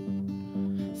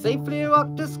 Safely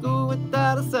walk to school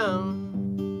without a sound.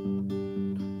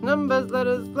 Numbers,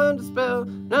 letters, learn to spell,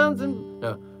 nouns and...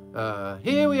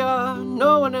 here we are,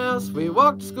 no one else. We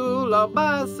walk to school all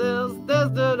by ourselves. There's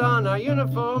dirt on our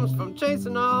uniforms from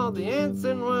chasing all the ants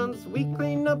and worms. We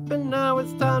clean up and now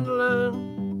it's time to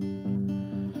learn.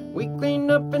 We clean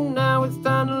up and now it's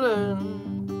time to learn.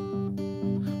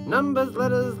 Numbers,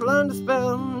 letters, learn to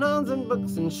spell, nouns and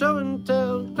books and show and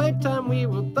tell. Playtime we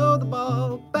will throw the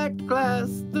ball, back to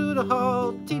class, through the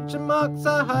hall. Teacher marks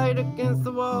our height against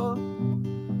the wall.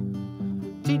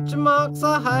 Teacher marks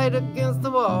our height against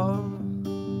the wall.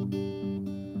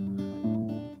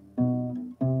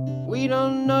 We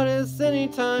don't notice any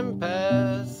time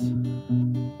pass.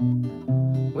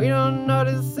 We don't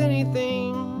notice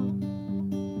anything.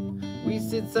 We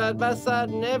sit side by side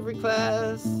in every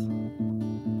class.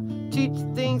 Teacher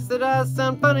thinks that I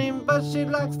sound funny, but she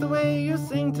likes the way you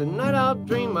sing. Tonight I'll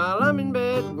dream while I'm in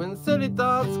bed, when silly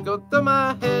thoughts go through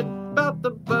my head about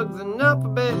the bugs and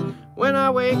alphabet. When I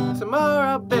wake tomorrow,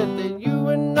 I'll bet that you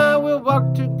and I will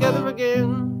walk together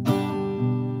again.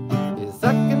 Yes,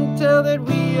 I can tell that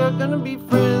we are gonna be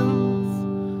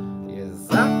friends. Yes,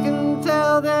 I can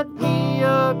tell that we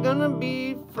are gonna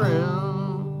be friends.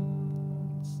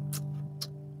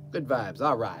 Good vibes.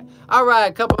 All right. All right.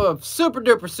 A couple of super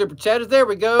duper super chatters. There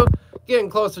we go. Getting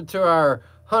closer to our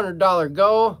 $100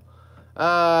 goal.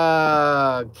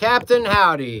 Captain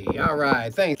Howdy. All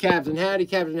right. Thanks, Captain Howdy.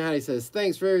 Captain Howdy says,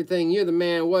 thanks for everything. You're the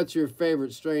man. What's your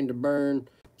favorite strain to burn?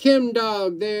 Kim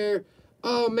Dog there.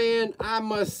 Oh, man. I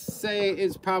must say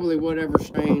it's probably whatever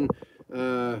strain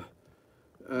I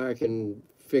can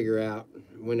figure out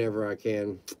whenever I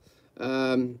can.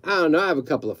 I don't know. I have a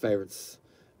couple of favorites.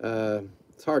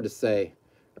 It's hard to say.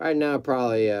 Right now,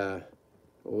 probably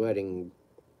wedding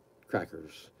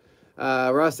crackers.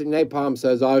 Rustic Napalm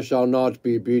says, I shall not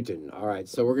be beaten. All right,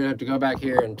 so we're going to have to go back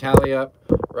here and tally up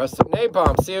Rustic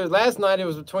Napalm. See, last night it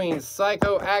was between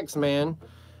Psycho Axeman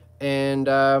and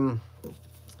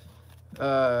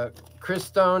Chris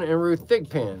Stone and Ruth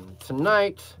Thigpen.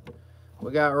 Tonight,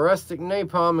 we got Rustic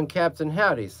Napalm and Captain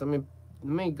Howdy. So let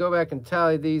me go back and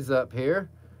tally these up here.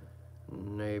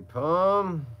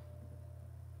 Napalm.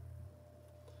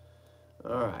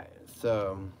 All right,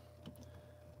 so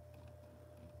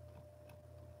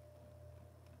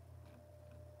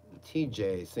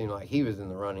TJ seemed like he was in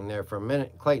the running there for a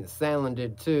minute. Clayton Sandlin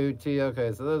did too.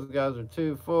 Okay, so those guys are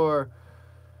 2, 4,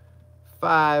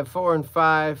 5, 4 and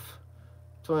 5.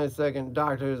 22nd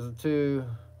Doctor's a 2.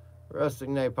 Rustic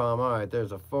Napalm. All right,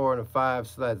 there's a 4 and a 5,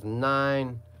 so that's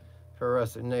 9 for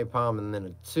Rustic Napalm, and then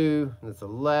a 2. That's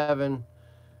 11.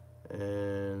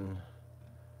 And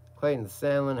Clayton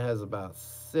Sandlin has about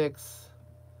 6.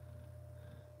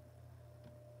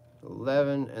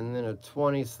 11, and then a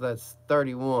 20, so that's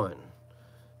 31.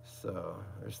 So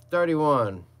there's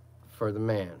 31 for the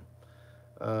man.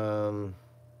 We're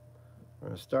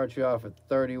going to start you off at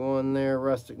 31 there,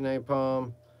 Rustic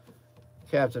Napalm.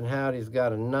 Captain Howdy's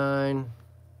got a 9.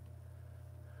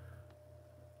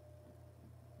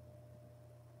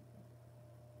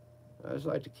 I just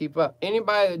like to keep up.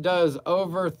 Anybody that does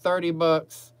over 30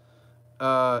 bucks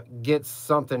gets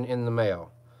something in the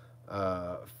mail.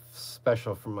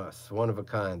 Special from us, one of a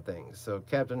kind things. So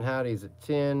Captain Howdy's at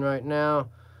 10 right now,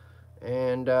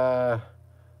 and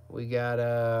we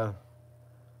got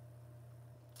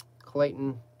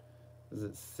Clayton is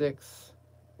at 6,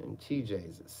 and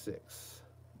TJ's at 6.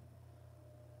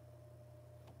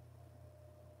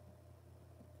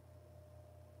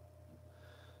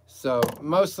 So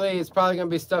mostly it's probably going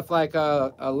to be stuff like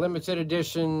a limited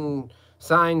edition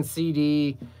signed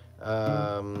CD.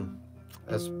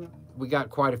 We got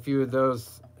quite a few of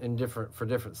those in different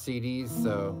CDs,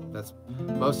 so that's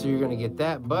most of you are going to get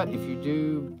that. But if you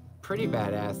do pretty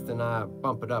badass, then I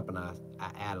bump it up and I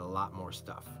add a lot more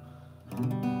stuff.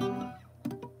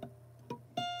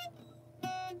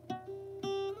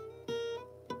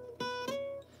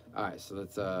 All right, so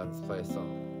let's play a song.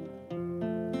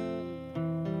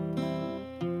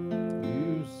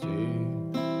 You see,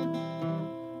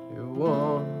 you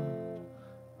want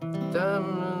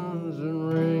diamonds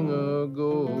and ring of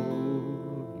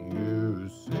gold. You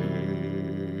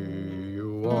say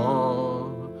you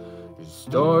want your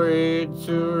story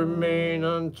to remain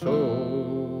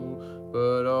untold,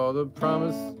 but all the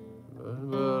promise,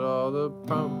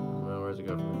 where's it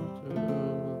go?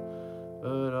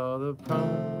 But all the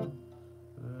promise,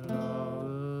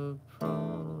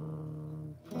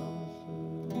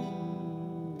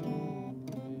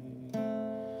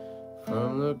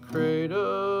 from the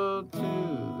cradle to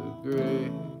the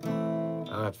grave.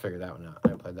 I have to figure that one out. I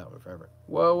haven't played that one forever.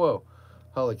 Whoa.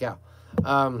 Holy cow.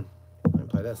 I haven't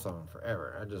played that song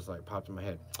forever. I just like popped in my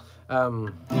head.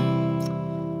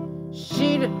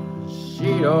 She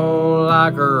don't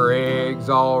like her eggs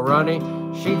all runny.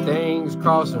 She thinks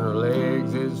crossing her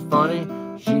legs is funny.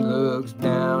 She looks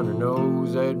down her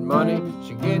nose at money.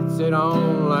 She gets it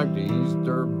on like the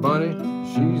Easter bunny.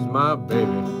 She's my baby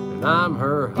and I'm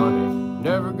her honey.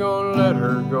 Never gonna let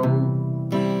her go.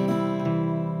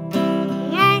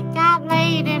 He ain't got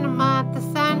laid in a month of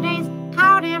Sundays.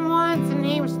 Caught him once and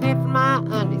he was sniffing my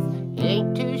undies. He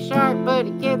ain't too sharp but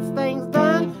he gets things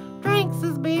done. Drinks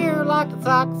his beer like it's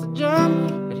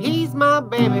oxygen. But he's my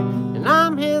baby and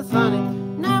I'm his honey.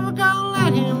 Never gonna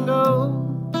let him go.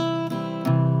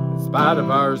 In spite of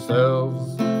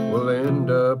ourselves, we'll end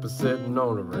up sitting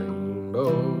on a rainbow.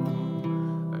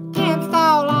 Against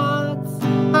all odds,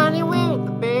 honey, with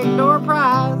the big door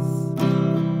prize.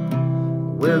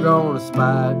 We're gonna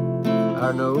spite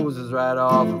our noses right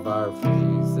off of our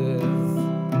faces.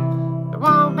 There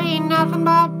won't be nothing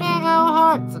but big old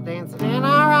hearts dancing in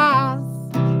our eyes.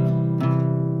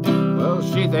 Well,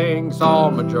 she thinks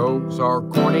all my jokes are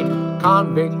corny.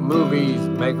 Convict movies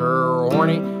make her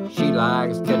horny. She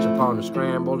likes ketchup on her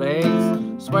scrambled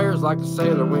eggs. Swears like a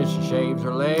sailor when she shaves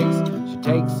her legs. She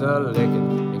takes a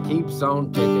licking and keeps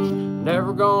on ticking.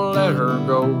 Never gonna let her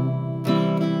go.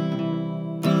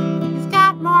 He's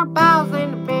got more balls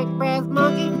than a big brass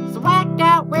monkey. So whacked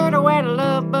out weirdo and a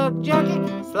love bug junkie.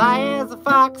 Sly as a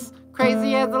fox,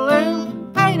 crazy as a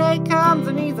loon. Payday comes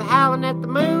and he's a howling at the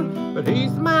moon. But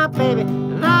he's my baby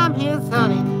and I'm his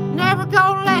honey. Never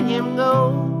gonna let him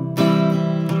go.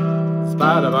 In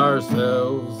spite of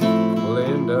ourselves, we'll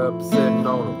end up sitting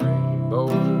on a rainbow.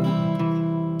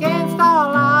 Against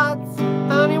all odds,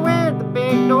 honey, we're the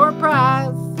big door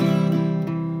prize.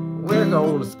 We're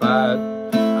gonna spite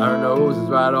our noses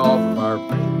right off of our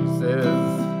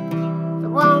faces.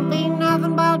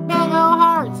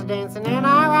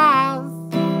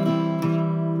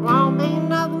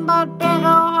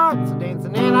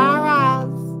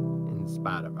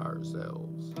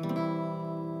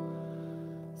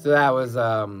 So that was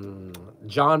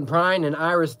John Prine and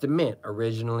Iris DeMint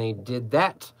originally did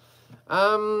that.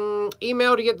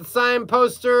 Email to get the signed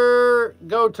poster.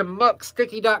 Go to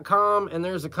mucksticky.com and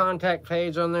there's a contact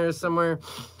page on there somewhere.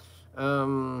 There's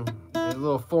a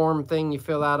little form thing you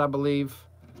fill out, I believe.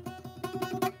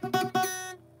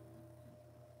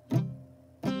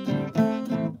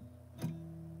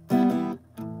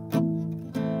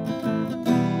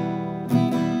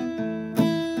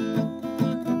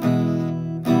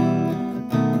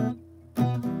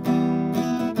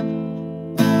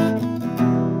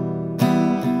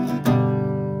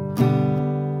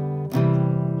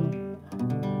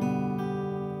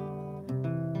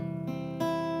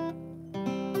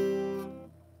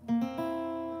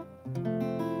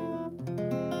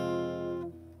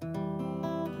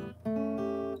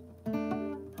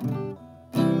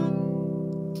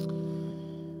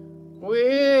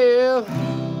 Well,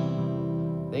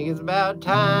 I think it's about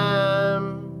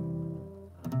time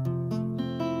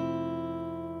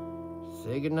to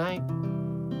say goodnight.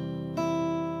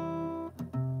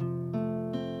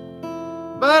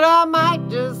 But I might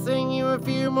just sing you a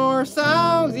few more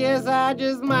songs. Yes, I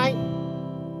just might.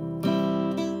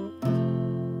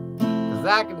 'Cause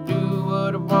I can do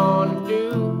what I wanna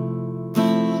do.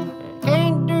 I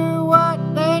can't do what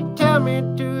they tell me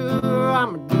to.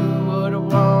 I'ma do what I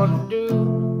wanna do.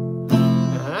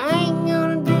 I ain't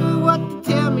gonna do what they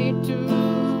tell me to.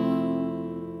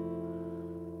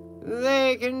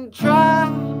 They can try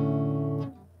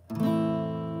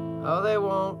all they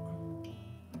want,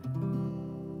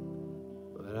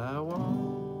 but I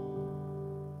won't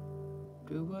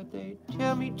do what they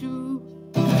tell me to.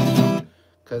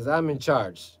 'Cause I'm in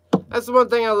charge. That's the one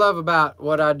thing I love about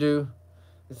what I do.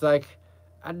 It's like,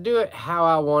 I do it how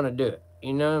I want to do it.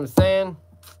 You know what I'm saying?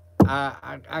 I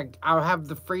have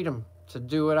the freedom to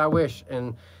do what I wish.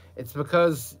 And it's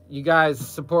because you guys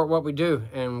support what we do.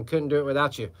 And we couldn't do it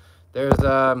without you. There's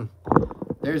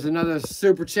another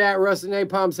super chat. Rusty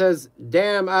Napalm says,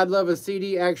 damn, I'd love a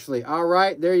CD actually. All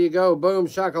right, there you go. Boom,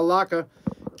 shakalaka.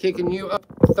 Kicking you up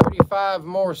 35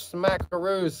 more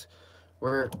smackaroos.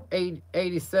 We're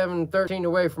 87-13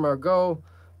 away from our goal.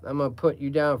 I'm going to put you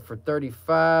down for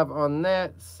 35 on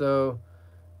that. So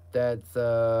that's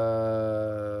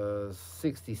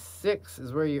 66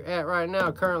 is where you're at right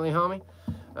now currently, homie.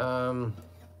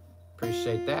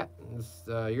 Appreciate that.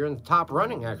 You're in the top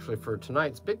running, actually, for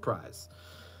tonight's big prize.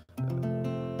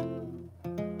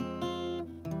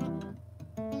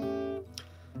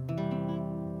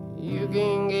 You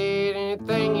can get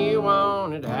anything you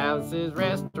want at Alice's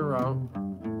Restaurant.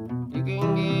 You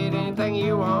can get anything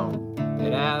you want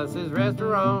at Alice's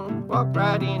Restaurant. Walk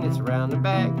right in, it's around the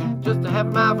back, just a half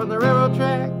mile from the railroad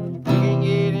track. You can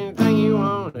get anything you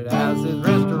want at Alice's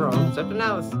Restaurant, except in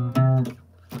Alice.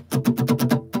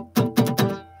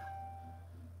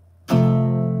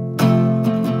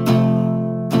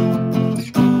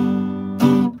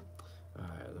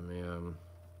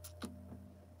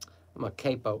 I'm gonna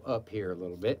capo up here a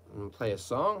little bit and play a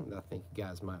song that I think you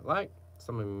guys might like.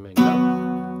 Some of you may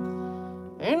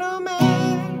know. Ain't no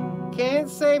man can't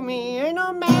save me. Ain't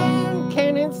no man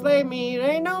can enslave me.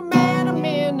 Ain't no man or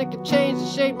man that can change the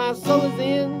shape my soul is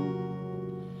in.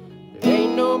 There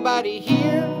ain't nobody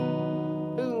here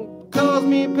who can cause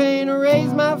me pain or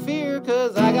raise my fear,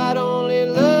 'cause I got only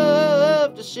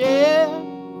love to share.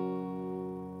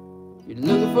 If you're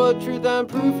looking for the truth, I'm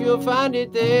proof you'll find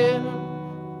it there.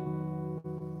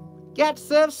 Got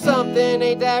yourself something,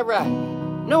 ain't that right?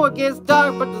 Know it gets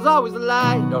dark, but there's always a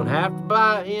light. Don't have to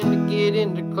buy in to get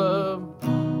in the club.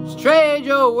 Just trade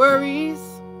your worries.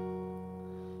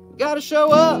 You gotta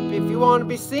show up if you want to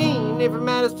be seen. If it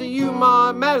matters to you, ma,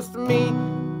 it matters to me.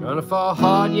 Gonna fall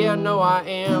hard, yeah, I know I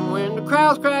am. When the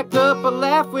crowd's cracked up, I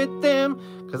laugh with them.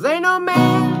 'Cause ain't no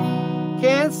man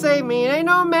can save me. Ain't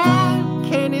no man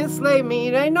can enslave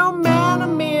me. Ain't no man or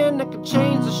man that can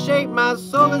change the shape my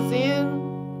soul is in.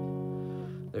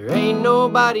 There ain't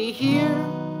nobody here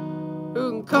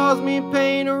who can cause me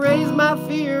pain or raise my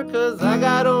fear, 'cause I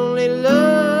got only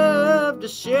love to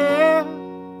share.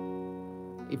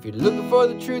 If you're looking for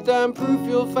the truth, I'm proof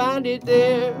you'll find it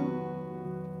there.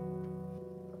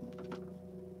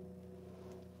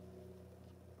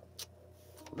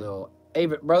 Little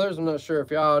Avett Brothers. I'm not sure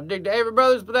if y'all dig the Avett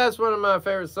Brothers, but that's one of my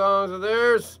favorite songs of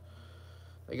theirs.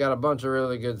 They got a bunch of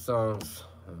really good songs.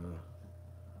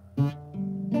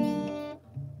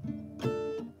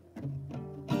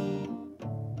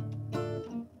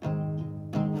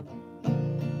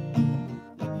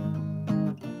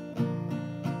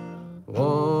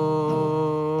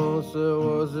 Once there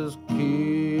was this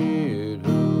kid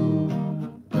who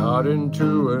got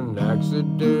into an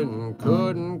accident and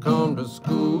couldn't come to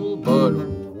school.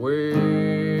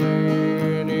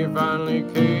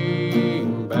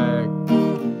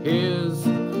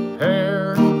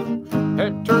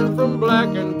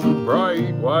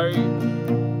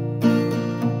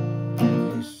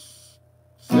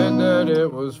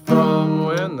 was from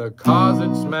when the cars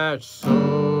had smashed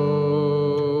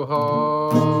so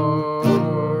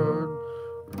hard.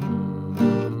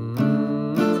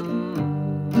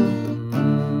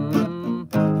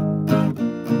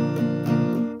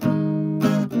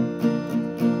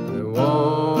 And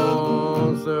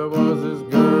once there was this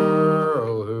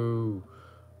girl who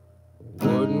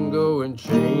wouldn't go and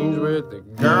change with the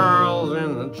girls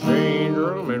in the change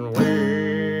room, and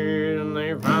when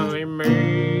they finally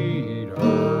made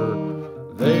her,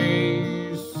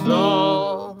 they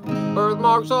saw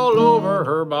birthmarks all over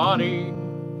her body.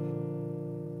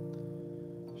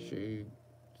 She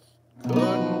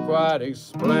couldn't quite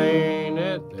explain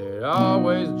it, they'd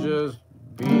always just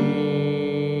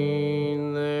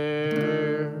been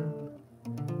there.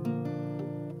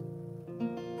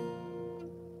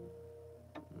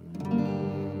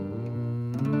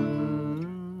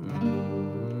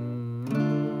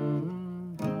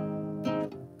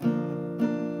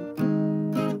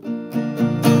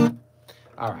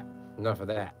 All right, enough of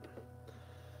that.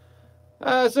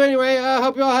 So anyway, I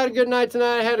hope you all had a good night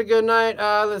tonight. I had a good night.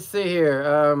 Let's see here.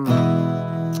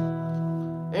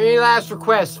 Any last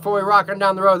requests before we rock on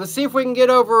down the road? Let's see if we can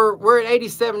get over. We're at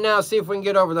 87 now. See if we can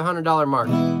get over the $100 mark.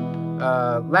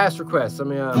 Last request.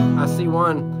 I see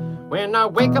one. When I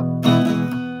wake up,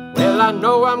 well, I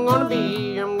know I'm gonna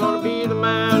be the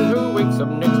man who wakes up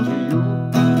next to you.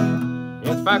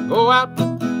 If I go out,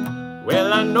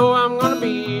 well, I know I'm gonna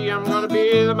be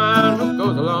the man who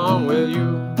goes along with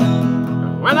you.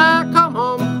 And when I come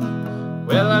home,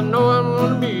 well, I know I'm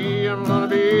gonna be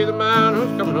the man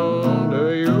who's coming home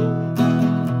to you.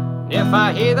 And if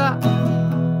I hear that,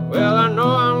 well, I know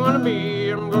I'm gonna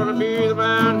be the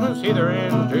man who's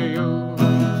heathering to you.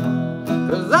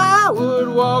 'Cause I would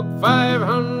walk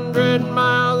 500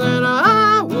 miles and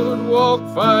I would walk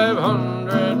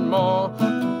 500 more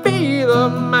to be the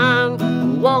man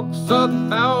who walks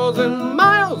 1,000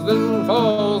 miles and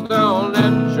falls down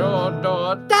at your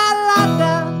door.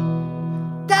 Da-la-da,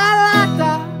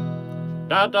 da-la-da,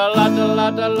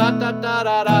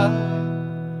 da-da-la-da-la-da-la-da-da-da-da,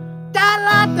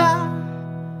 da-la-da,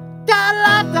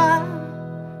 da-la-da,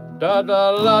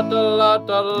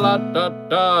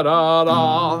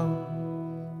 da-da-la-da-la-da-la-da-da-da.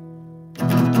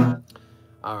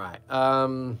 All right,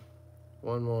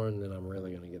 one more and then I'm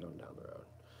really gonna get on down the road.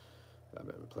 I've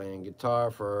been playing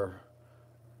guitar for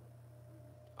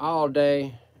all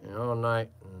day and all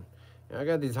night, and I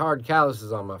got these hard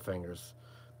calluses on my fingers,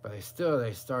 but they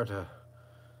start to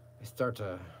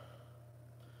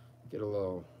get a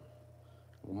little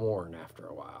worn after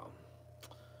a while.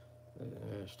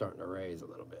 They're starting to raise a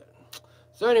little bit.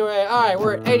 So anyway, all right,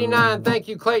 we're at 89. Thank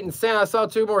you, Clayton Sound. I saw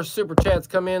 2 more super chats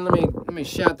come in. Let me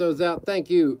shout those out.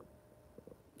 Thank you,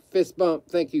 Fist Bump.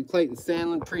 Thank you, Clayton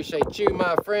Sandlin. Appreciate you,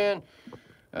 my friend.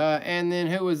 And then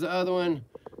who was the other one?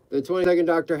 The 22nd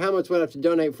Doctor. How much would I have to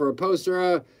donate for a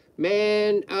poster?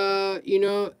 Man, you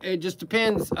know, it just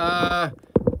depends.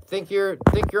 Think you're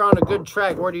on a good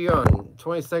track. What are you on?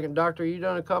 22nd Doctor. You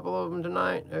done a couple of them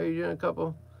tonight? Are you doing a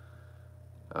couple?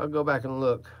 I'll go back and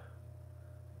look.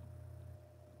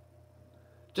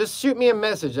 Just shoot me a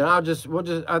message and I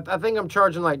think I'm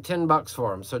charging like $10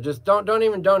 for them. So just don't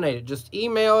even donate it. Just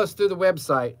email us through the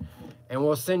website and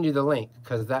we'll send you the link,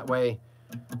 because that way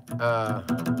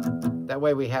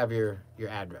we have your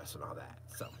address and all that.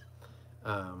 So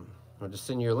we'll just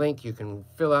send you a link. You can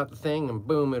fill out the thing and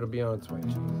boom, it'll be on its way to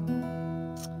you.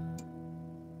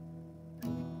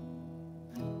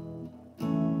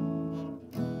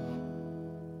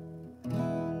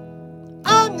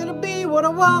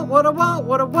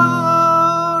 What I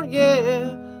want,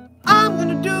 yeah. I'm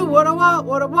gonna do what I want,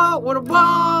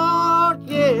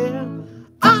 yeah.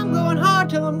 I'm going hard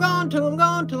till I'm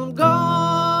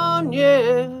gone,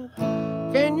 yeah.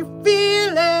 Can you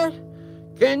feel it?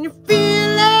 Can you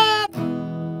feel it? A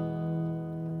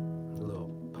little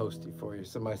Posty for you.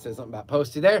 Somebody said something about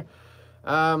Posty there.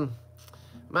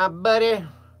 My buddy.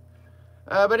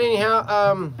 But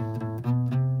anyhow,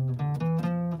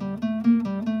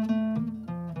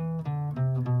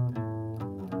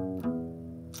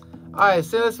 all right,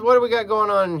 so what do we got going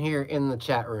on here in the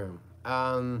chat room?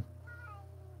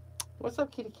 What's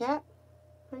up, kitty cat?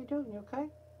 How you doing? You okay?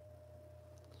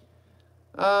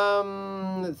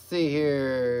 Let's see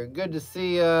here. Good to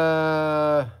see.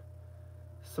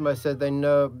 Somebody said they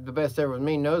know the best ever with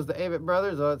me. Knows the Avett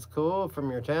brothers. Oh, that's cool.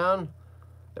 From your town.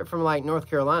 They're from like North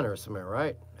Carolina or somewhere,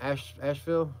 right?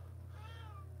 Asheville.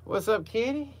 What's up,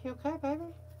 kitty? You okay, baby?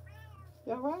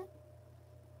 You all right?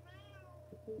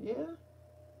 Yeah.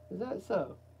 Is that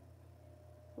so?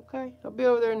 Okay, I'll be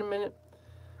over there in a minute.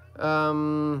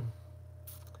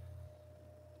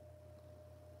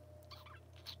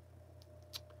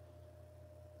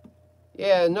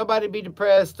 Yeah, nobody be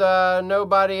depressed.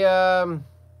 Nobody,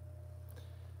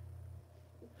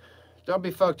 don't be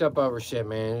fucked up over shit,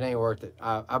 man. It ain't worth it.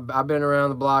 I've been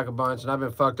around the block a bunch, and I've been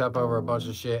fucked up over a bunch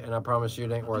of shit, and I promise you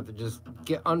it ain't worth it. Just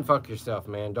unfuck yourself,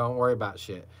 man. Don't worry about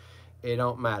shit. It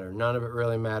don't matter. None of it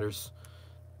really matters.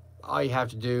 All you have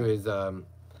to do is,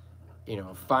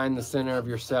 find the center of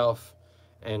yourself,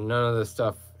 and none of the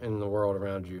stuff in the world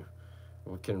around you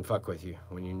can fuck with you.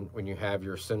 When you have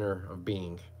your center of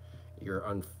being, you're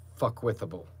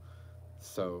unfuckwithable.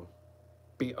 So,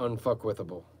 be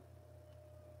unfuckwithable,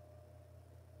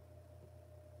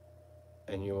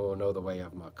 and you will know the way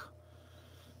of muck.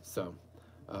 So,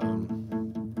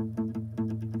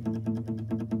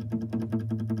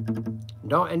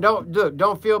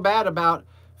 don't feel bad about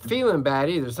feeling bad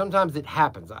either. Sometimes it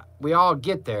happens. We all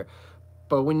get there,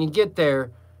 but when you get there,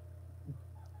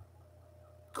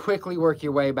 quickly work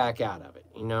your way back out of it.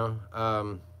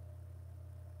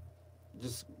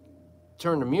 Just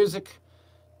turn to music,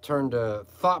 turn to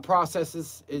thought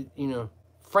processes.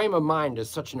 Frame of mind is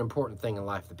such an important thing in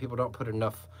life that people don't put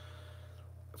enough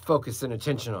focus and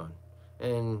attention on.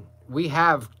 And we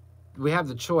have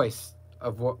the choice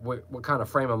of what kind of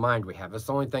frame of mind we have. It's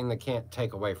the only thing that can't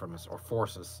take away from us or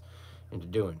force us into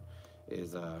doing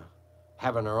is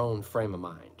having our own frame of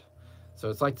mind.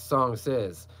 So it's like the song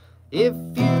says, if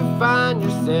you find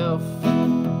yourself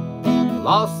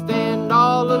lost and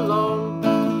all alone,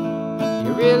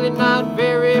 you're really not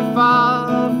very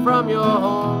far from your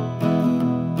home.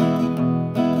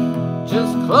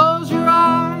 Just close your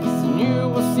eyes and you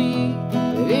will see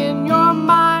that in your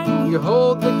mind you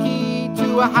hold the key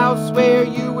to a house where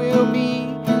you will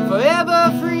be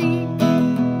forever free.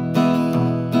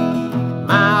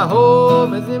 My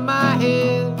home is in my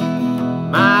head.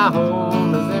 My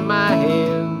home is in my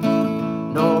head.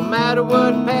 No matter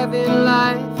what path in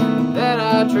life that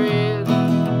I tread,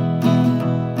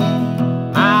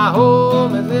 my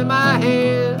home is in my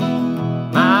head.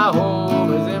 My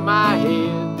home is in my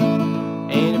head.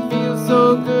 And it feels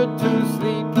so good to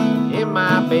sleep in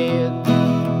my bed.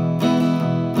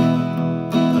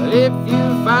 But if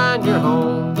you find your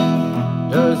home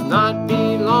does not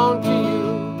belong to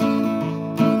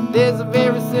you, there's a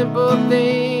very simple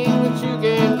thing that you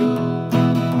can do.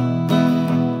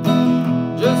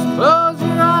 Just close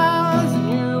your eyes and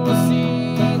you will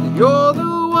see that you're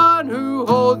the one who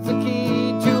holds the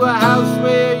key to a house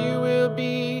where you will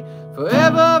be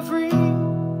forever free.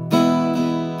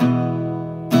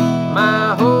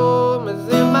 My home is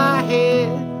in my head.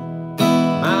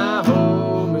 My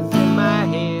home is in my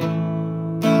head.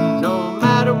 No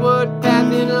matter what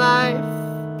path in life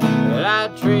that I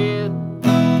tread,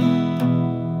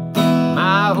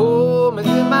 my home is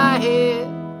in my head.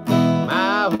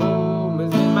 My home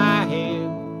is in my head.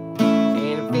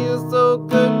 And it feels so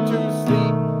good to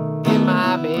sleep in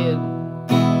my bed.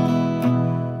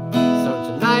 So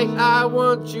tonight I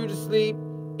want you to sleep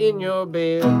in your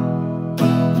bed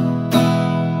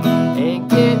and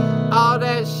get all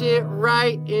that shit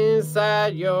right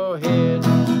inside your head.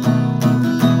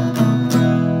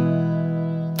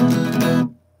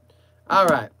 All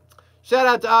right. Shout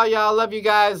out to all y'all. Love you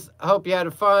guys. I hope you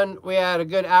had fun. We had a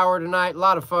good hour tonight. A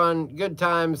lot of fun. Good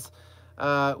times.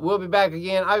 We'll be back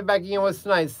again. I'll be back again. What's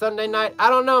tonight? Sunday night? I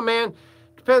don't know, man.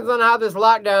 Depends on how this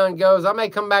lockdown goes. I may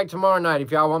come back tomorrow night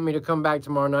if y'all want me to come back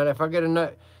tomorrow night. If I get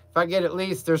at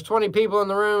least, there's 20 people in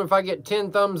the room. If I get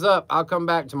 10 thumbs up, I'll come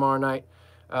back tomorrow night.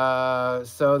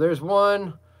 So there's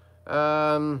one.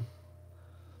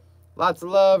 Lots of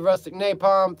love, Rustic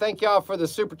Napalm. Thank y'all for the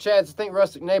super chats. I think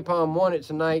Rustic Napalm won it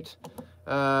tonight.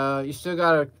 You still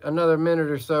got another minute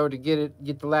or so to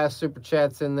get the last super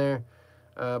chats in there.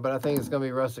 But I think it's gonna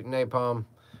be Rustic Napalm.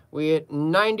 We at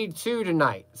 92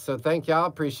 tonight. So thank y'all.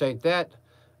 Appreciate that.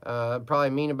 Probably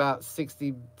mean about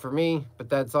 60 for me, but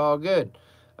that's all good.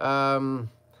 So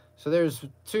there's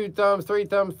 2 thumbs, 3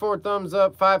 thumbs, 4 thumbs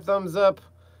up, 5 thumbs up.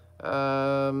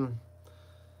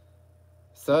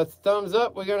 So it's thumbs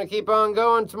up. We're going to keep on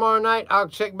going tomorrow night. I'll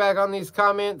check back on these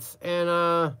comments. And,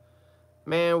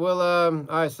 man, we'll, all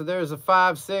right, so there's a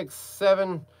 5, 6,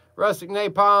 7. Rustic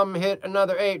Napalm hit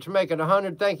another 8 to make it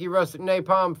 100. Thank you, Rustic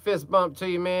Napalm. Fist bump to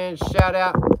you, man. Shout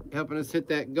out. Helping us hit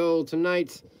that goal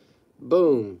tonight.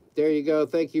 Boom. There you go.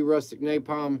 Thank you, Rustic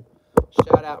Napalm.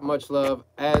 Shout out. Much love.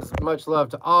 As much love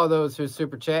to all those who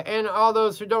super chat and all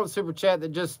those who don't super chat that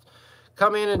just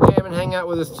come in and jam and hang out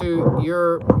with us too.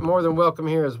 You're more than welcome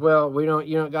here as well.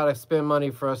 You don't gotta spend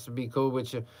money for us to be cool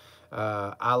with you.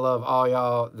 I love all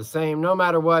y'all the same, no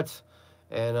matter what.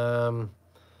 And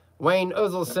Wayne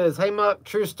Uzzle says, hey, Muck,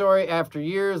 true story. After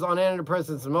years on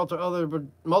antidepressants and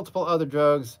multiple other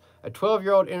drugs, a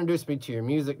 12-year-old introduced me to your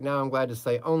music. Now I'm glad to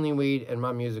say only weed and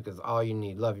my music is all you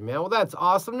need. Love you, man. Well, that's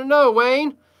awesome to know,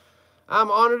 Wayne.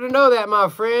 I'm honored to know that, my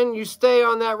friend. You stay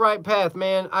on that right path,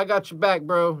 man. I got your back,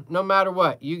 bro. No matter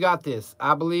what. You got this.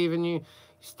 I believe in you. You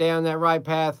stay on that right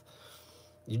path.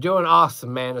 You're doing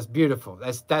awesome, man. It's beautiful.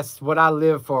 That's what I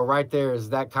live for right there, is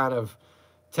that kind of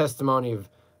testimony of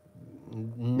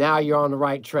now you're on the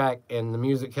right track and the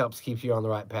music helps keep you on the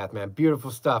right path, man. Beautiful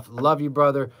stuff. Love you,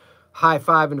 brother. High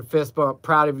five and a fist bump.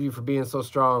 Proud of you for being so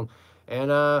strong and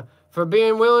for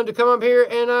being willing to come up here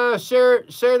and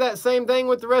share that same thing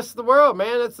with the rest of the world,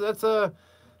 man.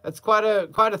 That's quite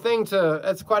a thing to.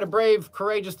 That's quite a brave,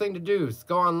 courageous thing to do. Is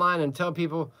go online and tell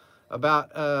people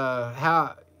about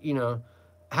how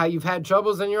you've had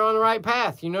troubles and you're on the right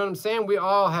path. You know what I'm saying? We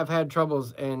all have had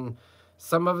troubles, and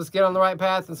some of us get on the right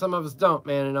path and some of us don't,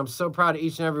 man. And I'm so proud of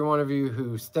each and every one of you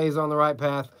who stays on the right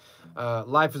path.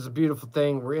 Life is a beautiful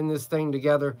thing. We're in this thing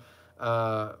together.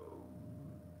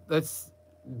 Let's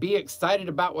be excited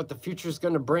about what the future is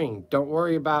going to bring. Don't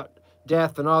worry about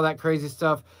death and all that crazy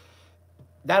stuff.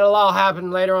 That'll all happen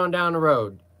later on down the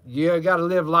road. You got to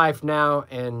live life now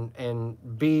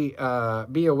and be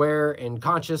aware and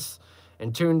conscious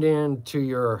and tuned in to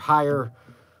your higher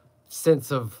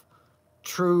sense of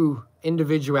true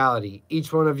individuality.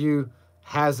 Each one of you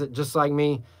has it just like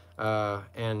me,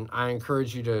 and I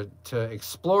encourage you to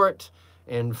explore it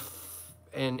and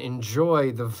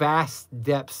enjoy the vast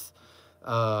depths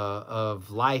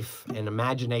of life and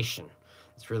imagination.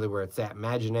 It's really where it's at.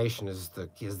 Imagination is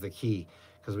the key,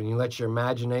 because when you let your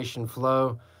imagination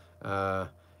flow,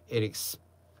 it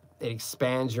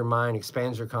expands your mind,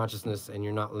 expands your consciousness, and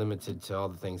you're not limited to all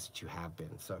the things that you have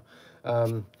been. So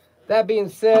that being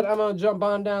said, I'm going to jump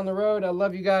on down the road. I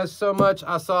love you guys so much.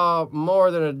 I saw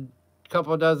more than a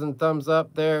couple of dozen thumbs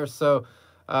up there. So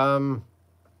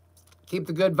keep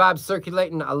the good vibes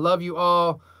circulating. I love you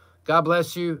all. God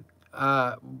bless you.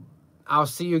 I'll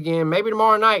see you again maybe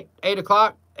tomorrow night, 8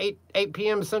 o'clock, 8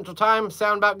 p.m. Central Time.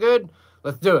 Sound about good?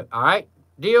 Let's do it. All right?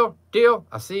 Deal? Deal?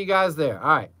 I'll see you guys there. All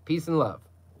right. Peace and love.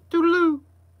 Toodaloo.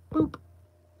 Boop.